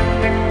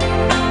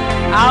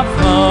 I've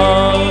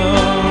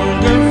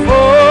hungered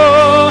for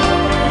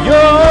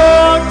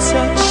your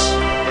touch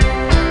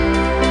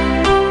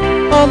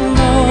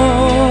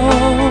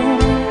alone,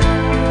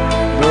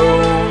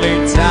 lonely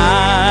time,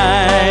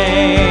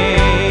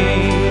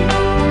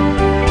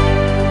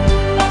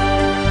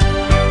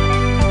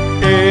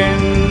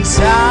 and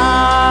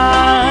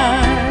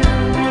time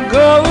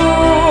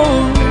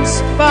goes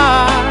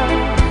by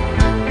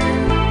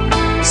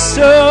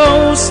so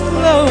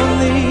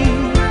slowly,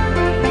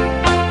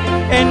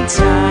 and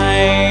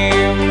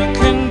time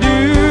can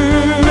do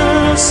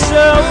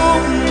so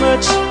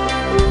much.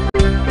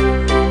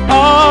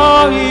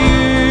 Are you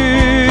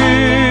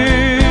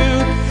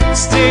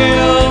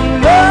still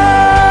mine?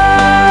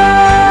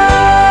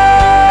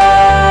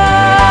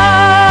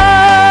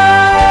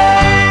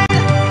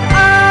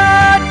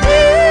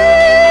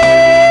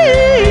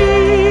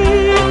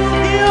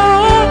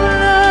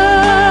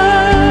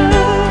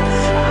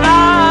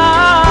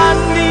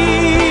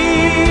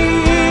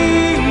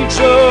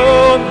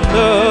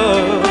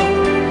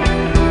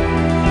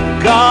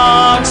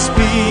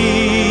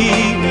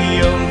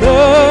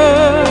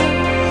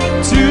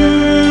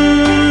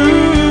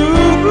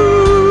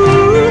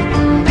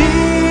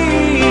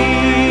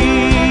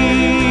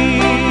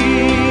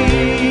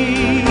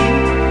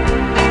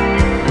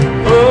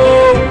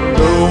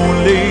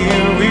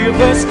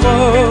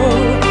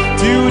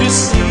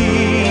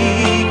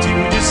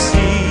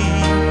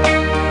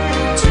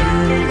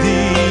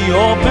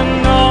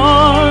 open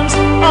arms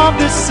of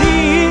the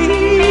sea.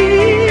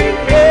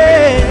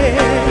 Yeah.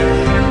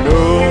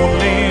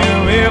 Lonely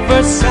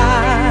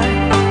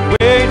riverside,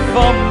 wait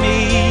for me,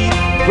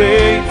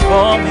 wait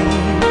for me.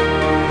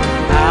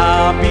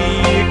 I'll be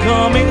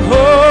coming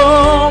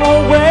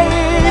home,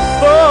 wait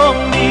for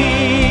me.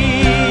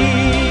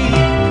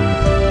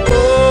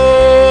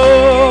 Oh,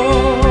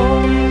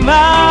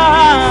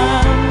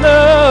 my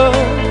love,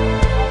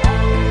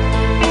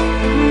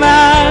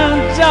 my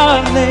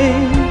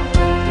darling,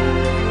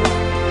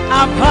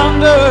 I've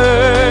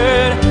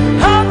hungered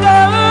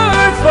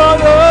for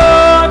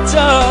your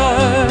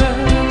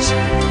touch.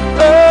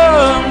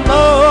 Oh,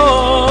 no,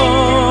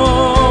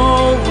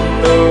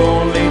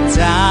 lonely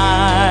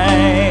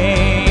time.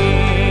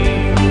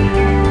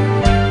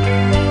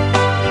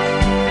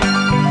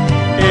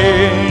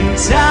 In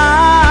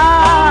time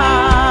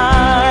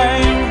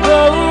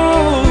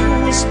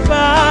goes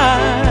by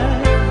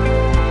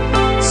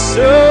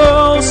so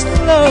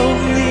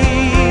slowly,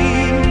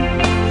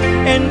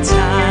 and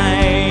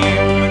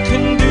time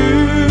can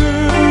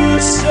do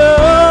so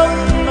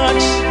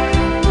much.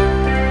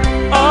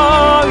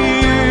 Are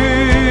you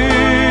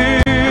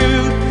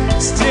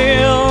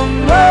still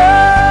mine?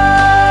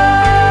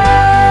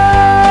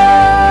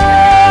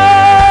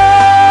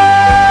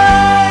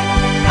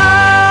 I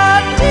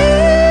need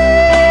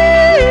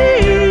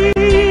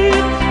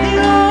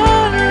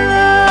your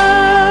love.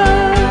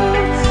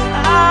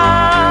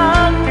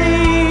 I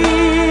need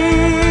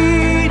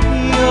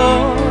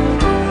your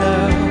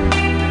love.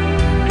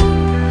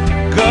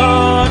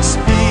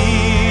 Godspeed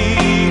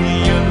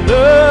your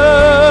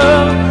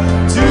love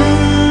to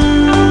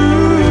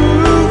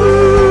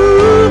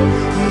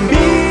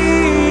me.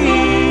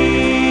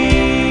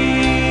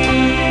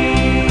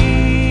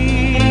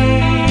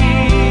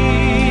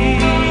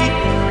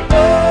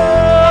 Oh,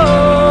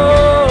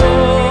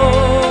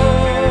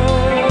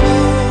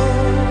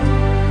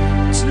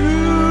 to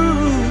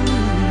me.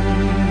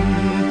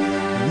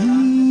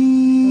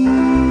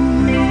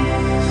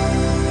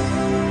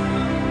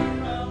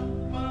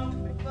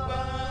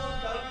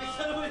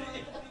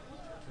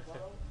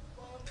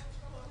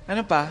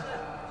 Ano pa?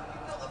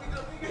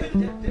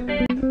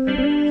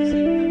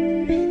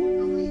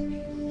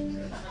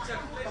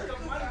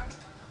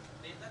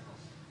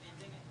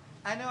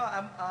 Ano,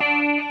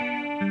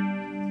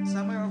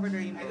 somewhere over there.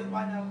 I don't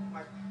wanna,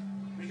 Mark.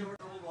 Bring your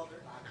water.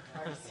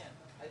 I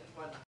don't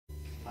wanna.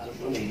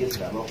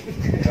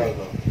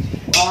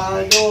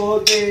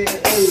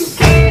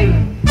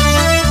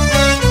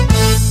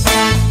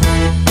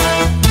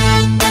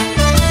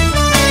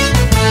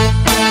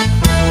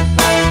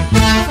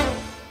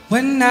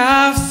 When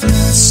I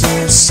feel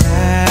so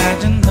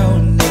sad and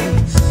lonely,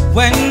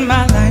 when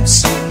my life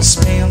seems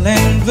pale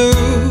and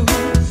blue,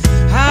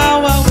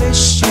 how I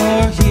wish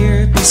you're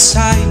here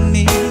beside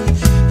me,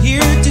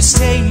 here to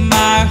stay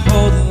my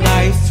whole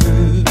life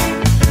through.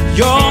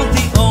 You're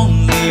the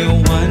only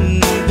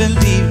one,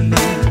 believe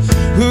me,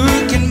 who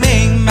can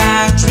make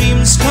my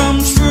dreams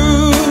come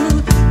true.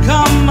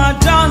 Come, my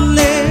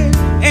darling,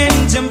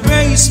 and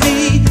embrace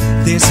me.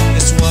 This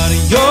is what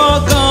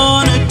you're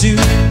gonna do.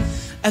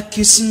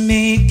 Kiss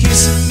me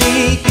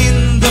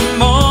in the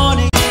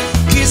morning.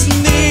 Kiss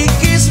me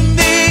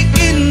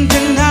in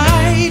the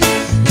night.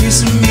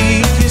 Kiss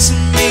me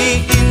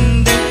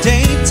in the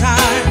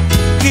daytime.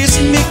 Kiss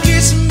me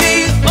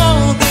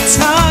all the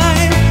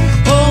time.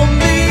 Hold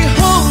me,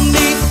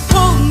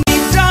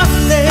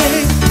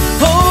 darling.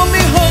 Hold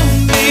me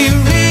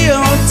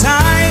real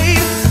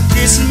tight.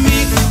 Kiss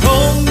me,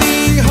 hold me,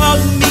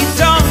 hug me,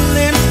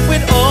 darling,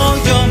 with all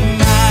your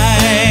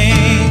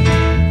might.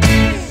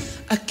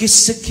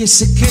 Kiss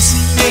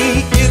me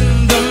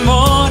in the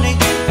morning.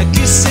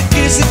 Kiss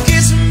me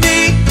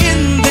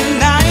in the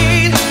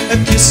night.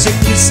 Kiss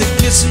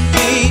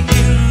me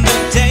in the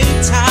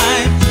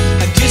daytime.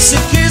 Kiss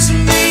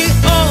me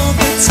all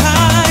the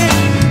time.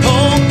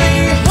 Hold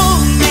me,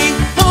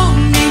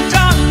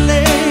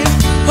 darling.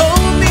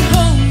 Hold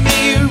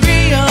me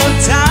real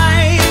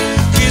tight.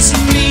 Kiss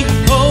me,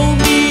 hold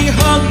me,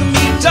 hug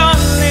me,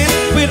 darling,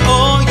 with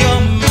all your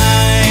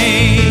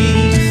might.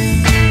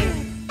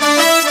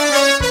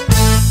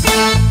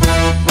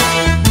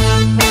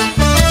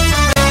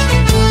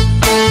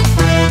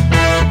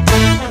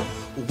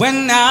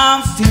 When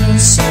I feel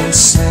so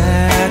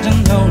sad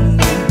and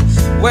lonely,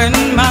 when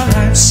my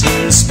life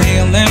seems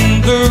pale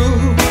and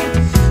blue,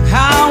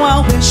 how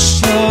I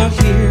wish you're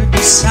here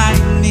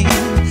beside me,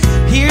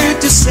 here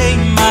to stay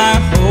my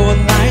whole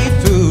life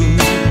through.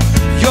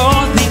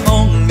 You're the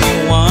only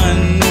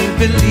one,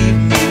 believe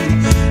me,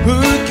 who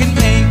can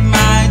make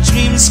my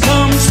dreams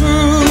come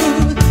true.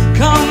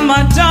 Come,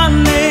 my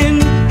darling,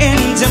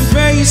 and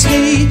embrace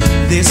me.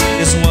 This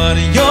is what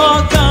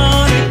you're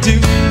gonna do.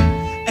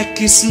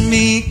 Kiss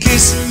me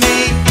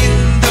in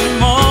the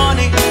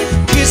morning.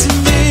 Kiss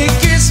me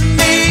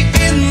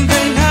in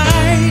the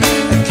night.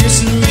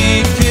 Kiss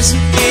me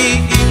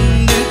in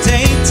the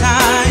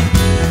daytime.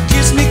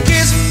 Kiss me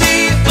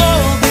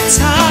all the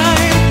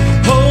time.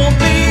 Hold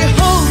me,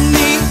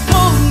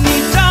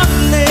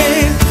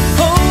 darling.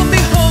 Hold me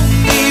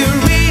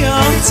real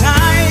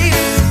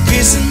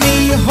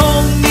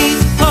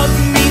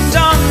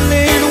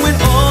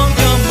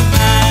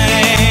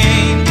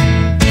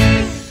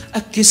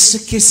kiss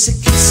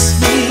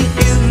me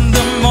in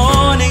the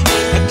morning.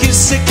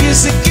 Kiss me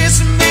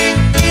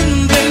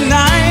in the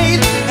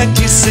night.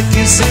 Kiss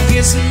me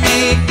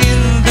in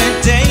the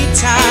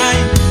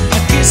daytime.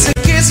 Kiss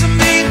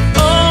me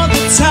all the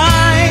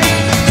time.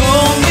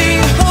 Hold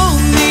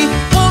me,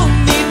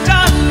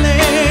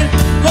 darling.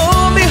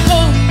 Hold me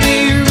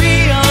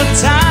real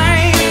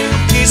time.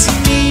 Kiss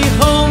me,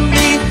 hold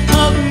me,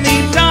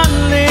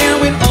 darling,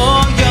 with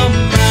all your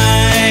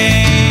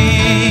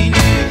might.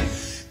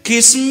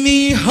 Kiss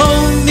me,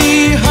 hold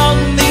me,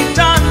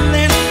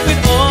 darling,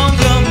 with all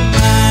your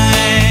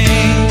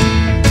might.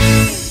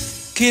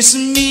 Kiss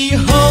me,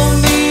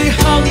 hold me,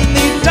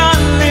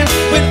 darling,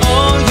 with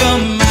all your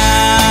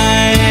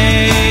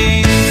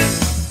might.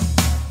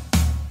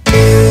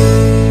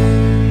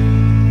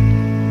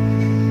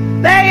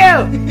 Thank you!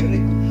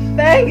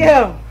 Thank you!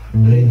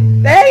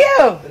 Thank you!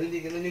 Hindi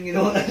ganun yung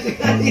ginawa natin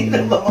kanina.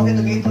 Bakit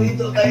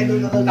nag-ito tayo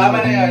doon? Tama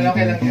na yun,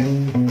 okay lang yun.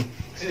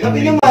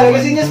 Sabi niyo man,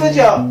 kasinyas mo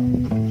siya.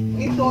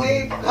 Ito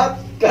eh, cut.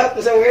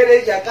 Sa wala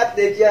siya, cut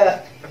din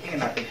siya.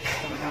 Pakinggan natin.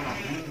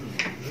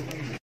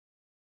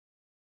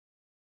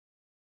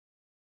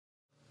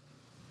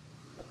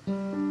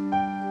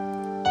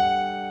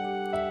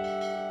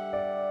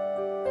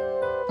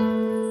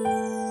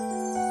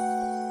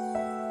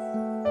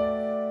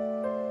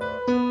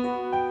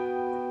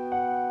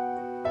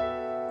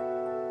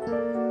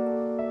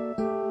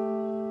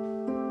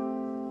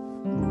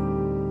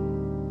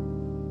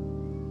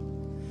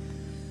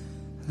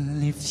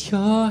 Lift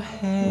your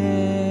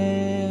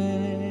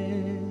head,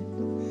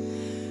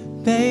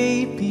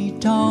 baby,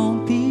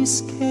 don't be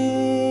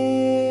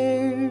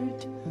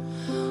scared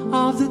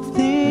of the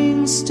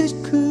things that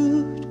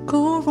could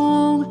go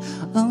wrong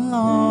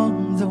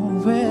along the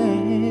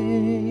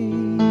way.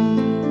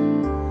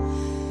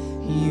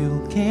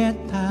 You'll get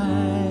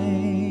by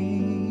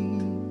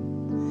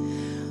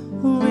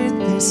with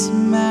this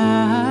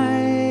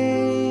smile.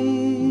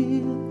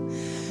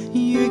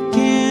 You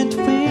can't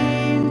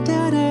win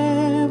at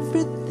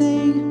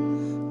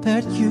everything,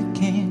 but you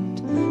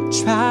can't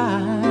try.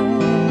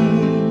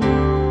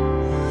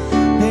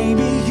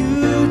 Baby,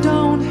 you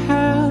don't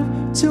have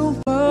to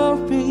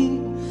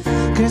worry,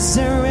 'cause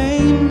there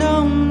ain't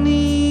no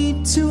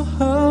need to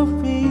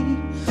hurry.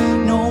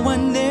 No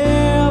one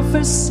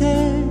ever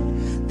said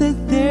that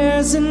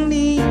there's an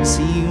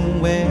easy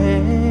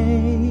way.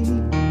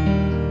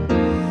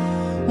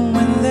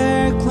 When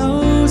they're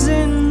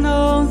closing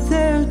all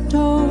their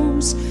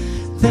doors,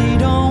 they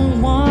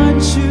don't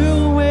want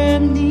you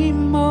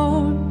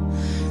anymore.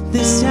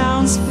 This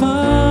sounds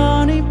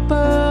funny,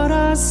 but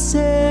I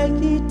say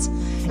it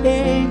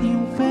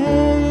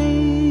anyway.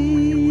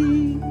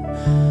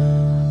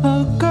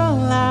 Oh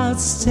girl,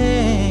 I'll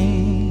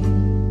stay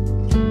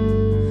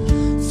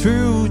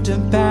through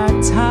the bad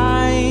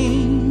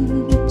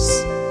times,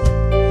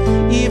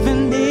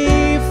 even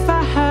if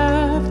I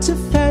have to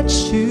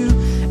fetch you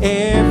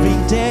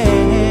every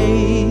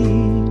day.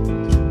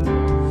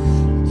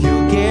 You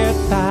get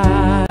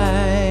by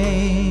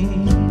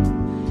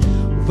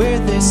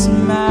with this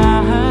smile.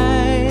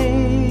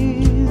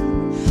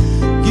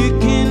 You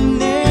can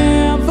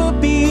never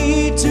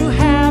be too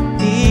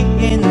happy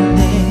in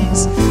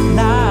this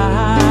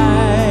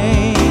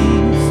life.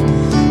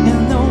 In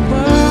the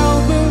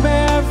world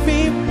where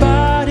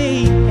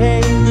everybody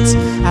hates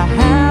a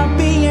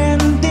happy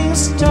ending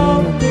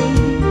story,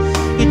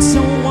 it's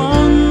a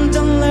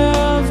wonderland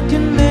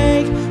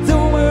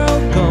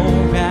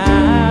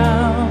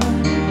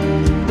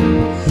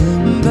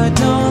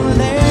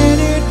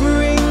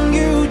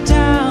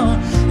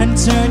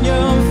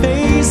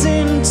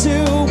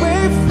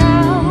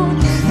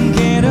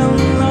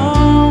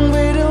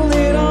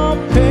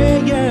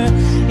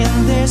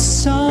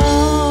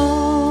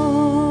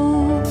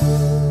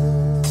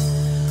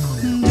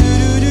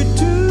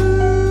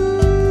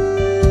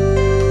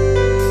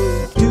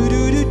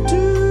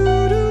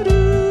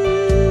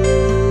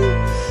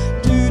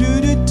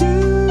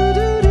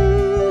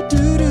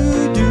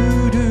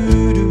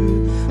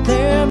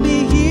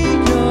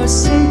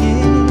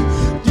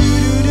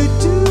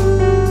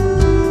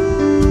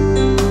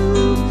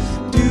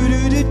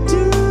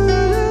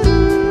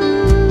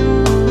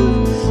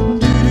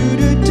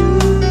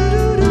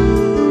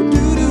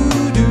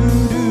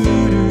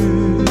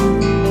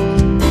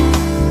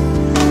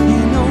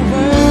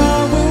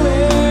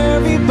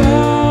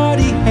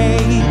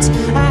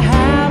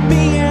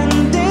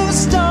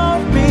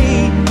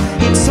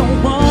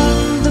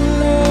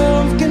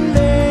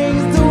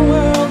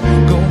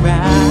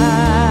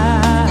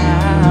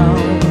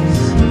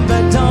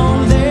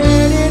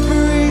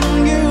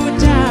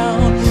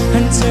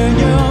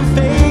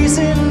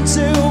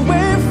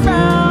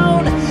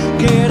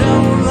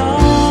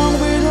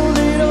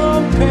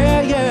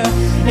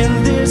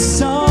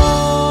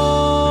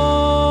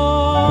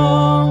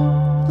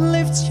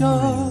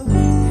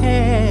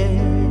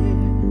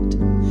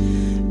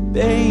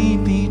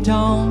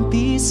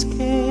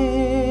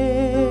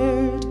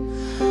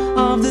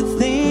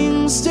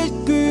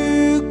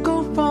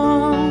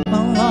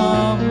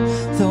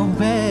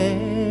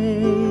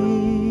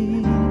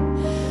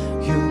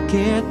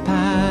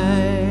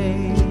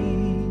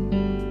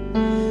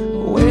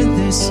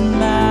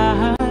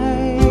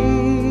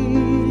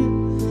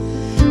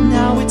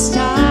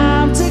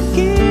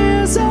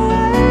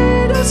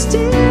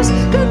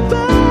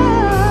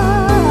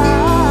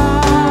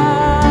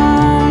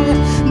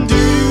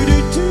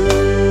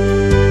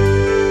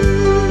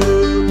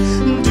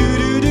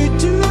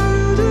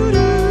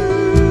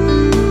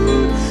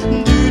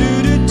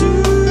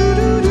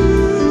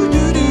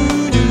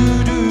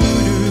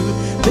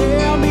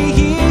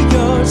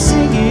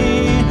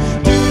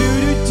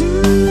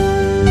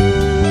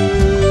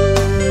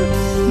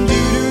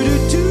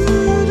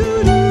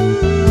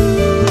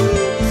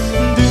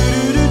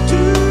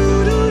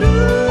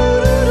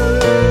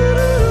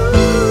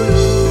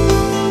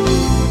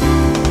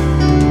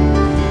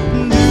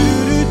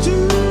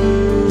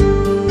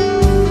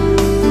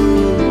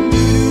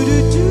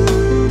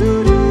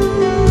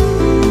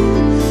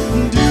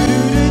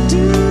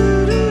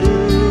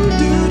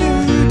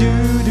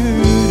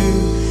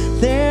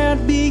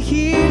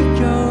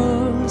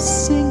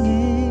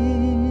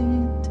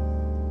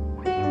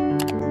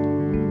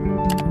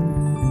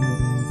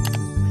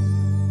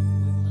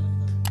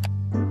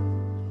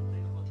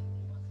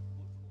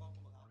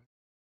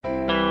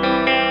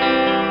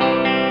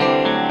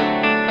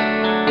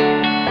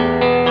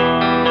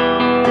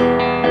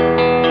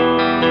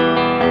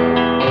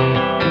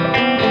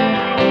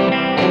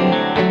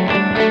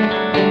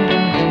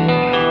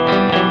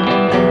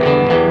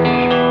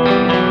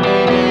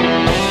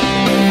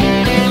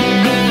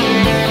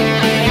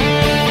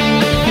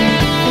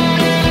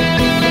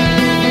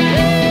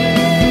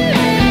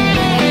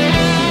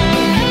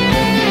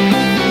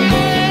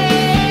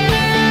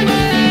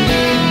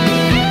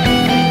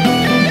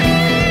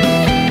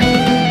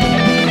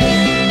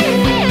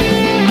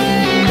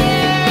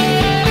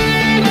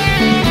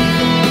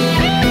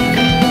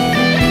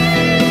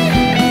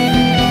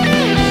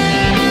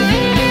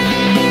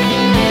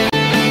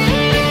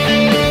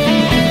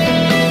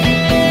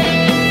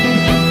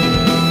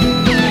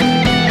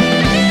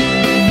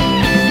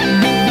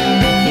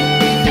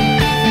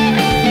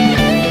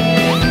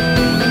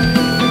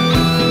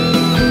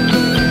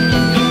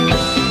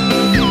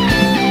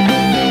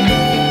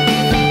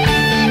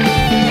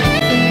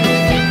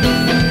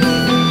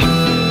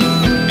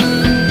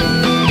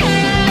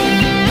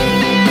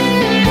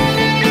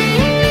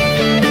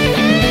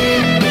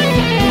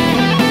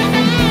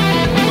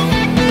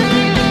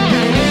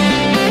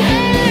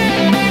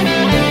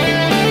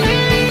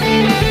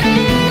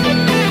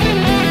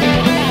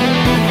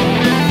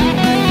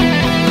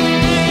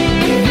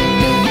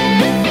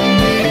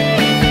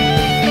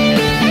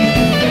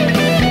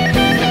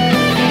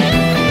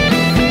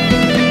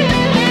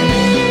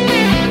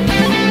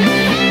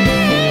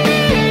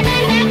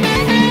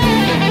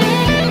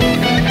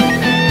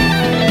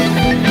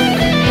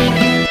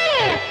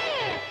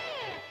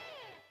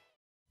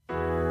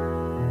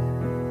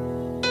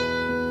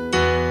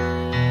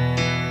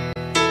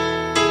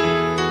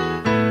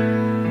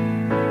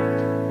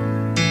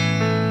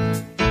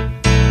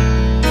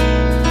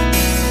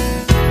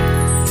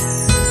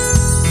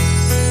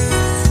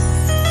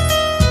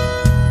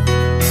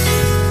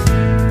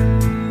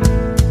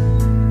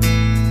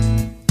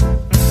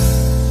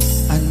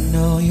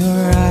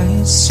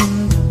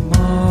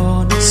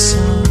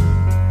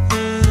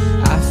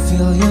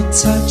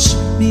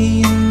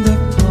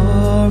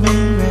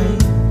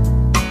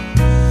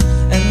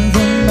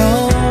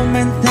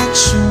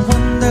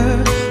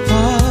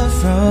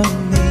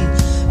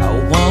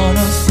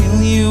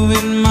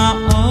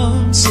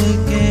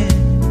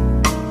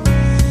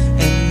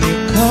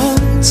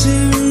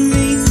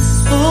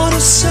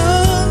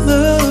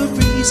summer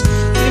breeze,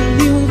 keep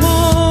me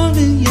warm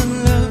in your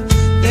love,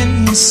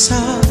 then you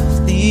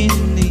softly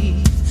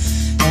leave.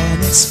 And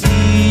it's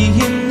me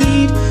you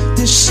need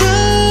to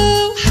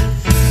show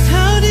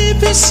how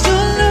deep is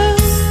your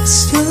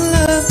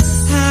love,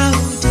 how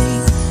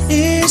deep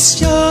is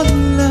your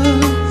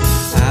love.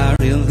 I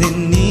really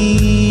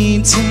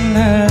need to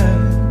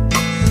learn,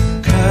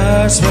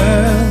 'cause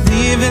we're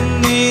living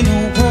in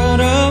a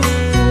world of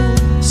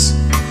fools,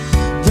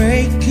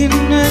 breaking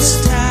us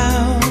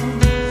down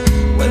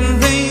when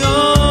they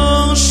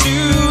all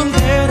should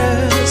let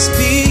us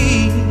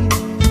be.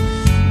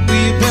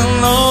 We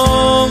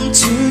belong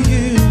to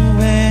you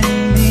and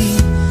me.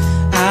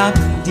 I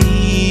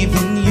believe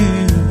in you.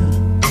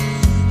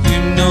 You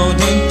know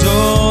the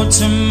door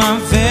to my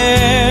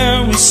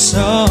very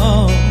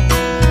soul.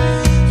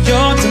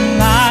 You're the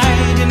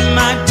light in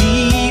my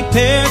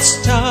deepest,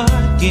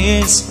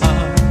 darkest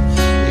heart.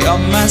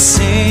 You're my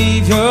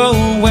savior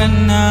when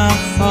I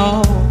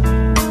fall.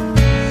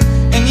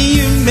 And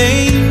you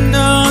may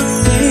not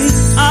think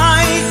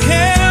I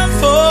care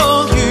for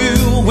you,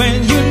 when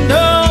you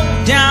know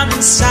down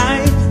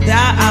inside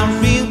that I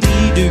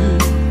really do.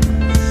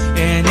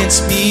 And it's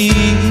me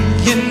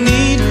you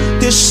need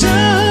to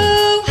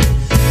show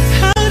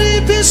how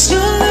deep is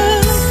your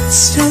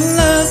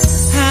love,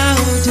 how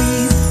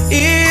deep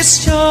is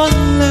your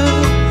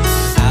love.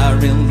 I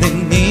really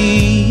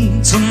need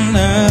to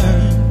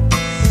learn,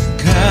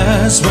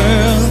 'cause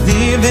we're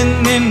living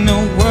in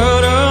a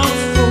world of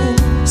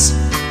fools,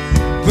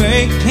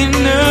 breaking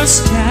us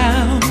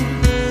down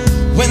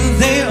when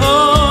they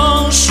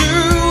all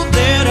should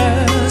let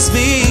us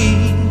be.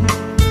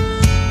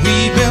 We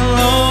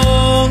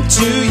belong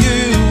to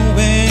you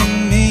and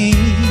me.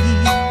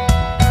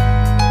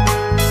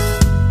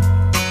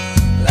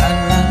 La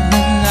la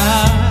la la,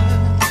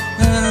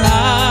 la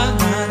la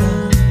la la,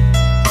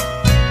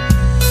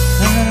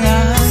 la la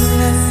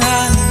la la,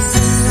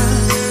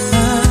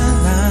 la la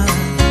la.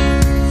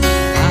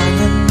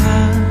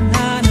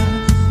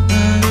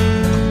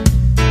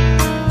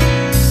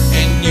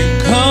 And you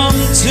come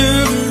to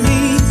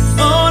me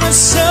on a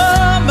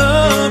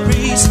summer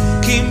breeze,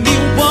 keep me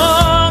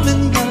warm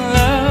in your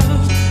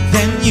love,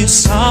 then you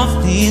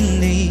softly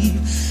leave.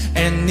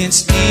 And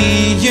it's me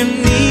you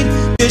need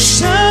to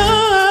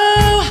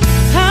show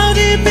how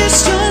deep is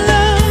your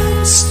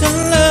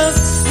love,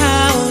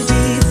 how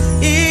deep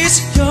is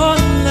your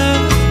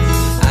love.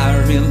 I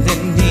really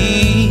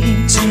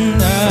need to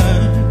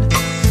learn,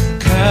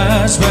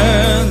 'cause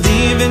we're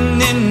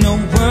living in a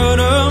world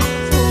of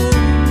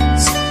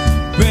fools,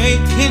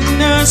 breaking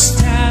us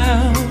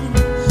down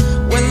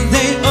when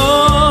they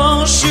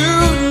all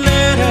should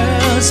let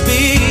us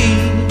be.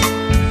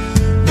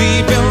 We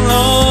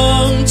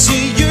belong to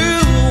you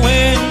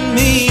and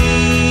me.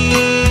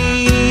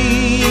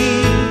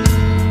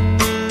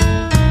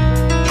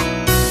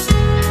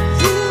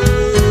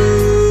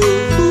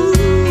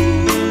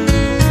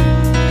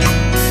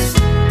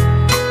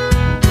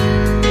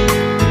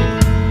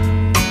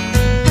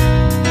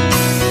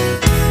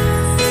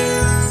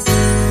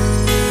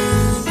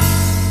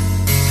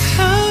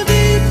 How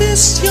deep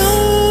is your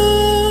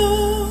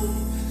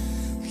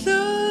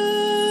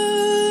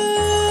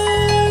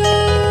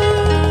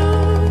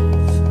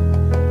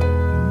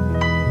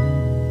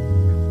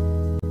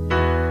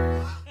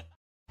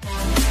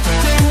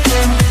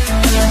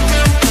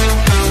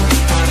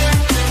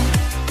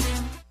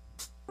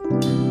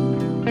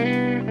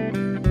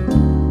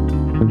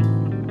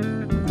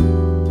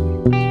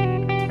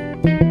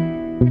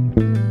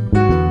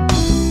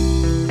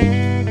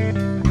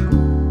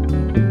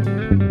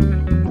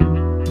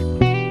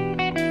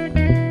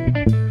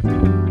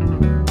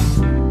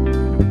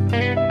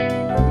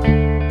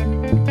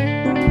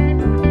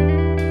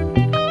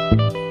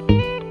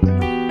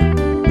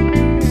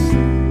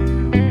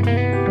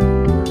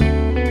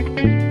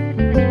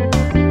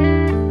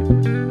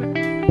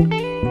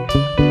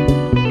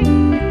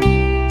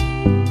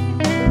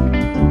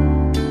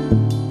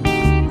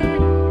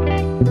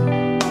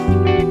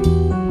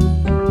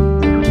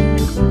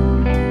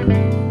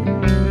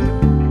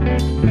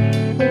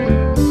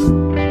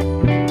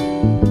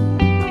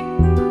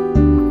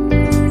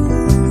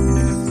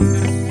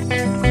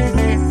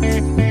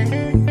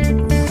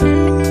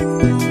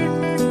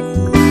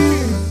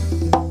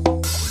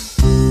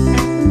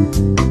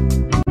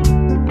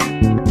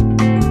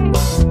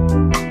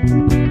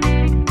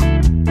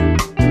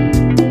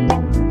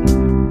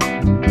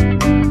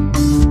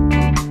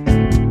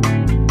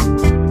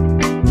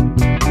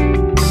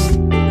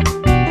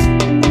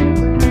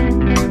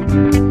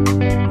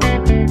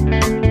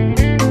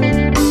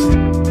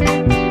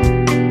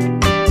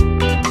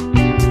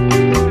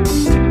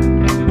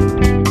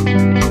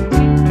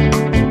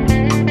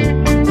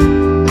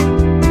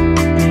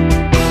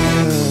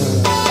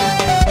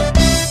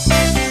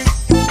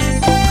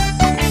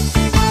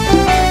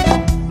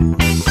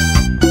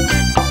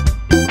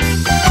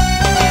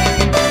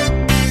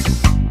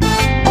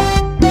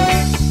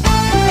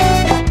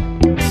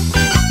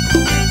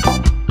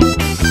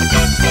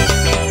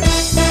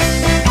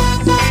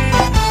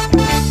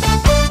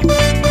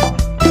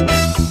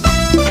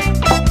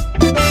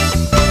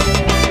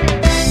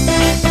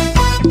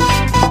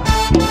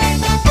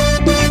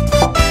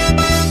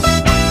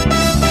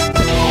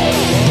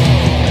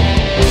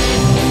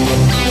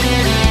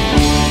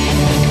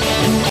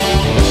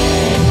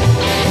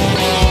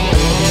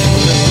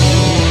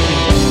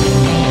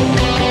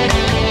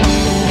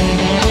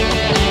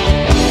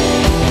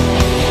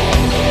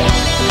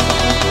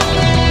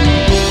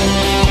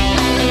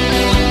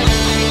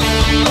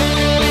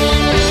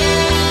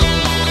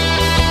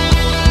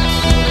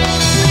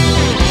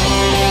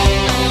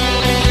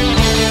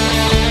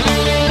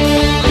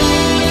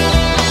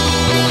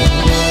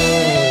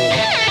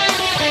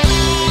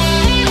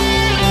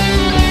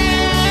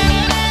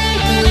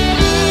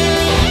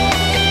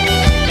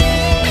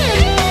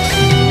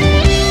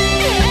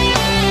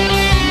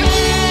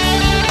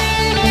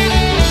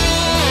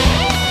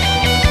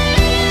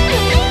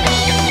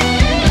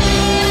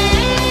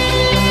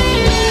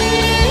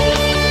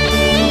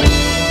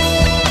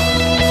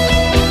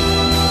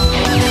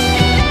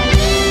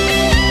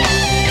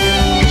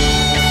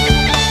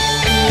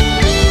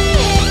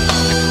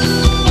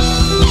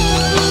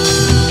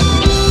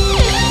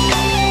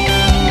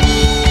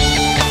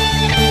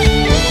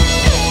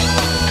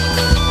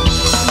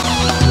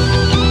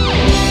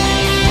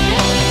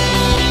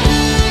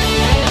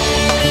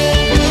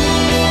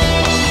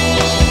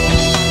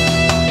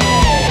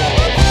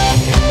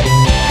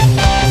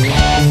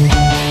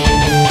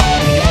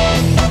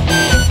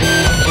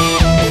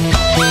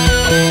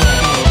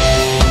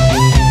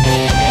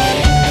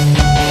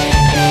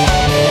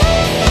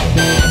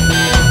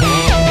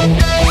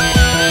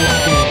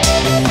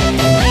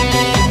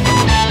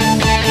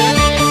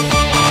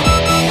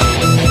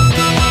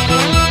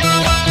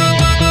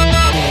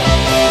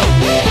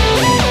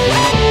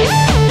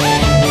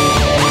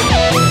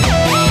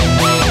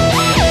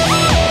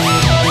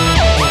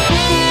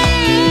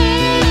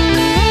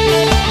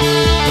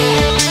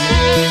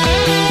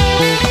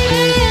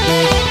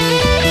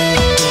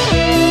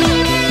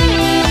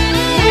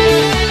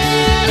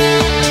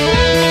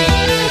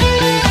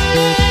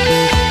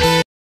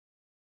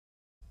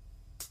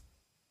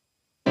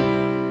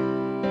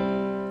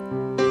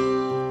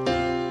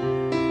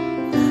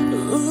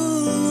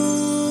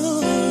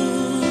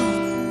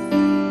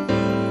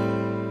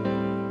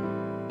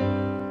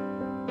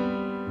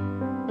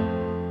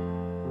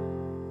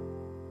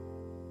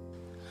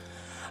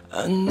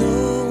I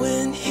know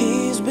when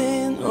he's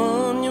been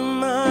on your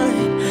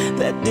mind,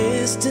 that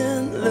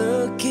distant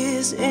look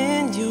is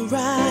in your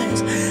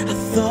eyes. I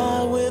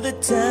thought with the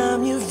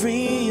time you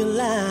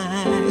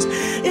realize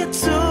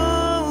it's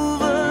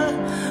over,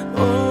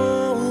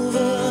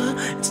 over.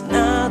 It's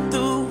not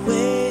the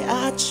way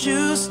I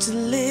choose to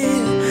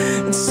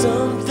live, and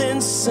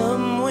something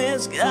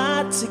somewhere's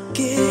got to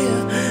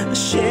give.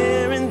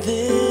 Sharing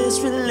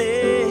this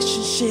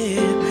relationship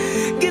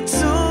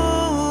gets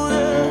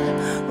older,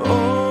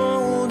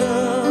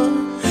 older.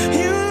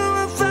 You know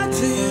I fight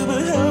for you,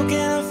 but how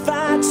can I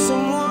fight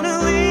someone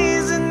who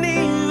isn't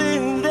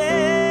even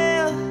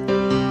there?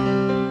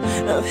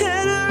 I've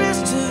had a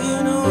rest of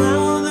you, know I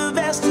want the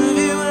best of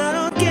you. I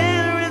don't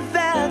care if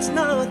that's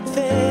not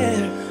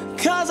fair,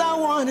 'cause I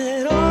want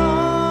it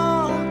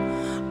all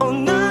or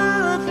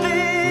nothing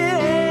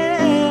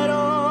at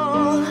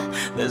all.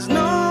 There's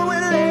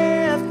nowhere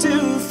left to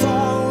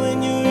fall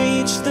when you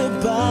reach the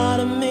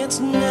bottom. It's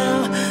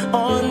now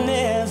or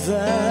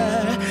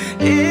never.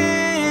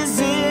 Is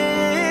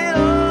it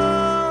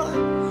all,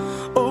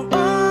 or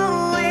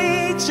are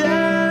we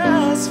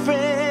just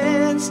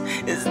friends?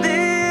 Is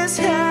this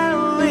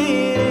how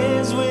it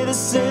is? With a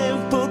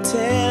simple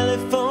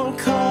telephone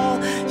call,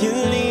 you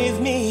leave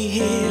me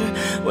here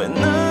with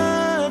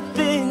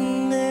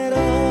nothing at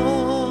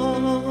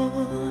all.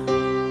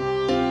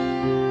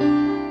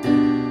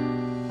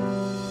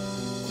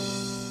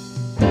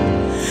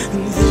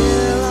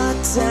 There are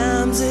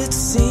times it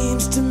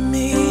seems to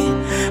me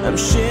I'm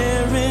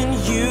sharing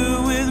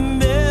you with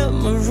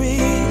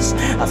memories.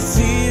 I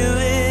feel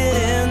it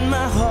in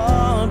my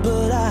heart,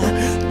 but I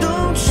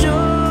don't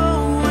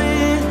show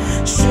it,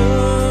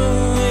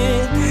 show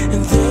it.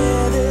 And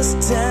there's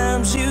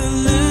times you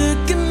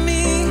look at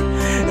me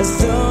as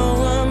though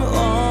I'm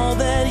all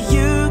that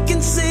you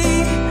can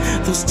see.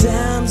 Those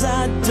times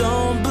I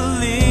don't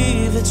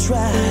believe it's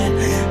right.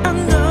 I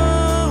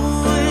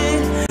know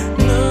it,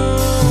 know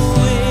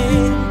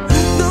it.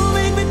 Don't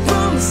make me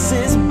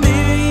promises,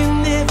 baby, you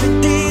never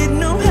did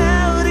know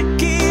how to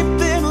keep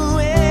them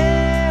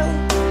well.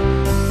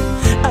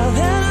 I've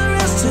had a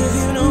rest of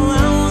you, know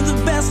I want the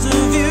best of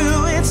you.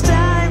 It's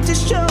time to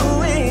show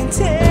and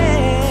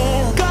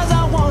tell, 'cause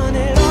I want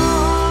it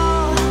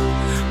all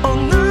or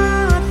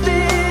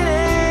nothing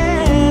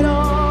at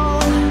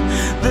all.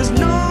 There's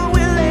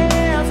nowhere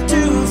left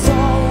to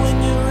fall when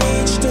you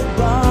reach the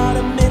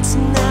bottom. It's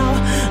now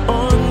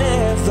or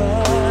never.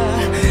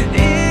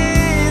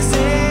 Is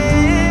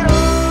it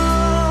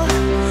all,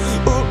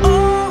 or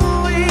are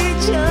we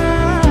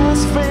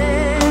just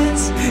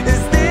friends?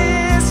 Is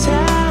this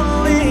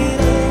how it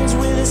ends?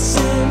 With a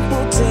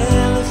simple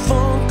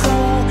telephone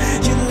call,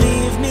 you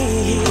leave me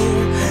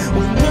here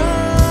with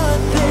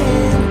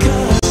nothing.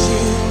 'Cause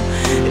you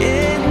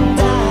and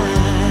I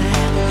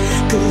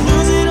could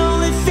lose it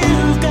all if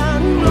you've got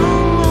no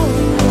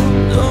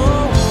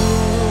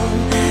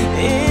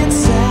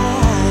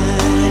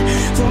inside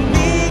for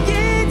me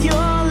in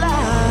your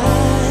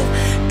life.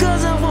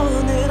 'Cause I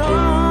want it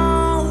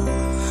all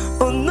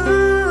or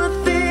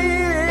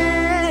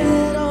nothing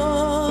at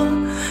all.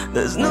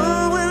 There's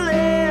nowhere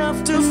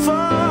left to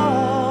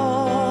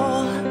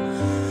fall.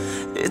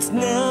 It's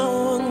now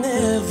or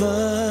never.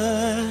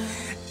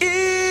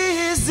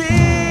 Is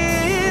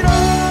it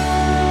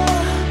all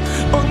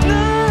or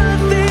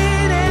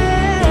nothing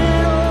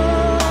at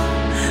all?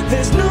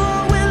 There's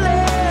nowhere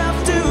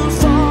left to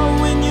fall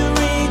when you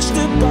reach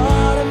the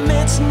bottom.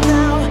 It's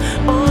now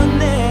or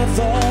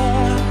never.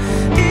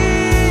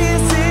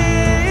 Is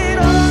it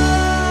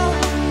all,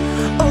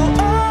 or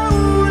are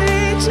we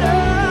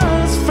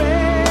just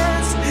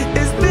friends?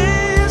 Is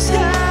this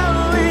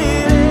how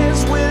it is?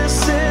 With a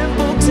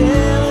simple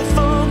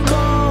telephone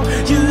call,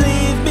 you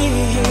leave me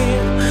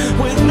here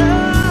with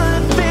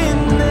nothing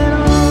at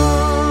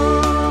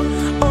all,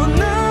 or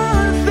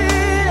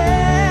nothing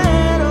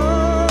at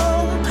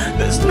all.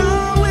 There's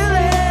nowhere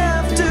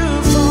left to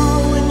fall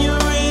when you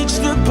reach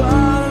the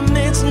bottom.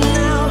 It's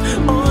now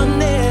or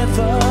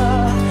never.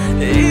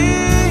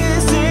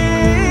 Is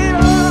it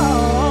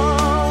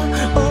all,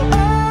 or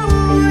are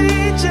we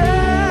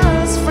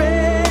just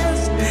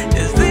friends?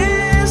 Is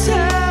this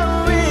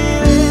how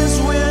it is?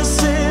 With a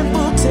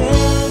simple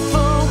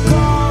telephone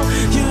call,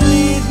 you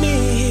leave me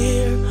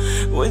here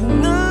with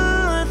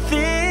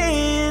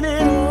nothing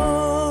at all.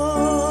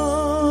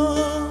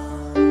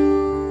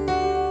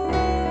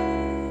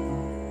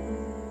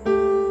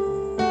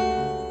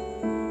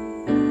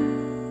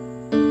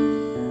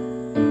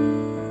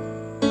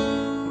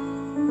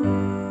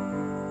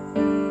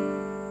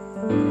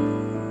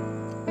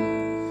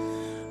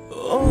 Oh.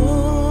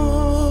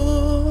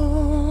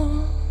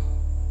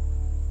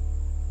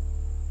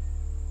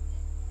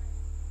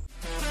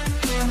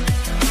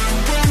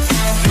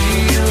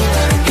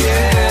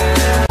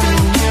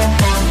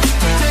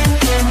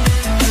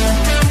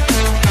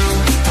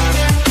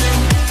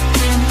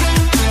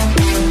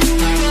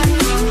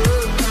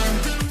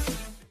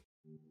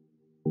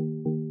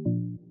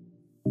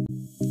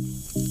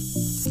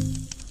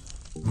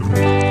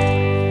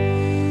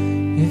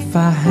 If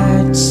I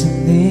had to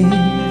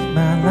live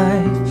my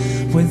life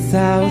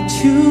without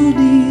you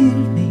near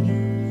me,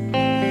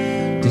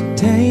 the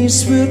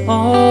days will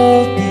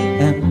all be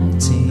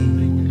empty.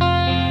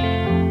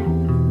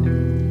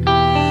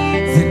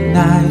 The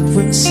night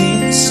would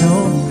seem so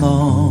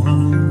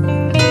long.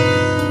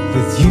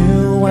 With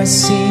you I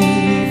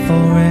see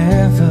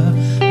forever,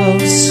 oh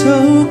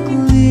so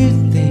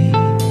clearly.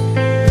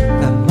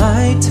 I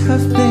might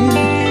have been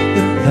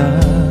in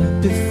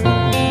love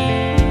before,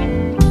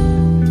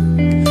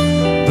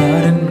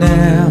 but I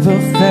never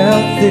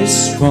felt this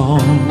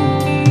wrong.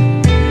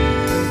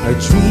 Our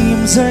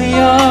dreams are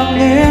young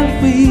and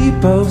we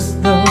both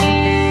know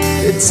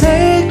they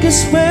take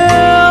us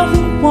where we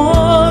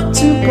want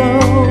to go.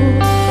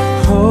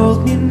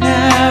 Hold me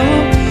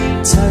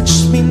now,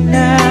 touch me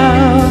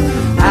now.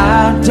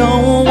 I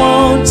don't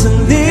want to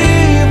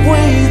live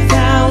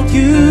without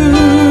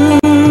you.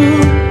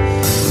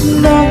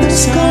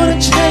 Nothing's gonna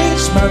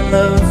change my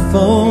love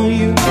for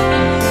you.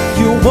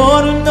 You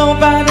wanna know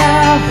by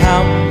now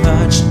how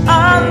much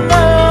I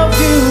love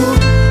you.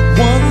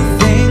 One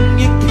thing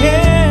you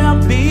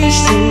can't be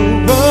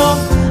sure of,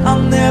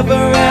 I'll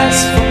never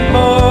ask for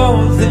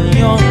more than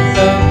your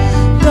love.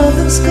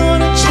 Nothing's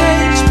gonna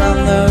change my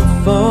love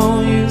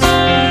for you.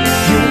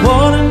 You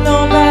wanna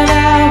know by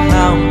now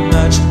how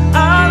much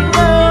I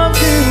love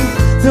you.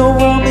 The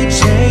world may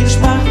change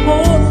my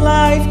whole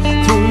life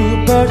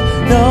through, but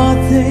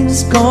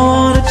nothing's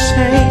gonna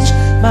change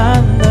my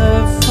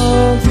love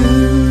for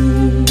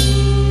you.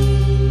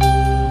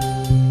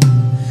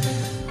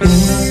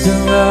 If the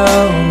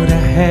road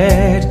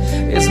ahead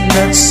is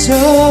not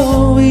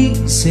so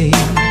easy,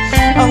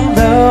 our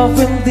love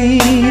will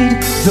lead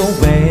the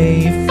way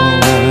for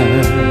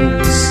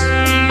us,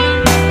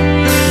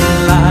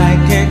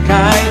 like a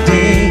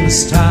guiding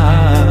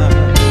star.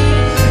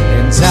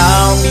 And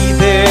I'll be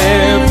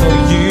there for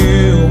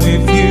you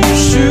if you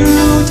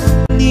should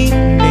need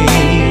me.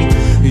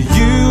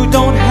 You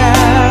don't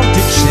have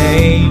to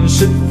change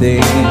a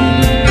thing.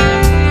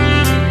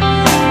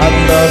 I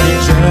love you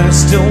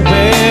just the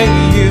way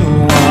you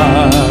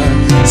are.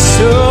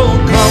 So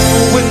come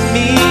with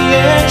me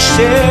and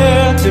share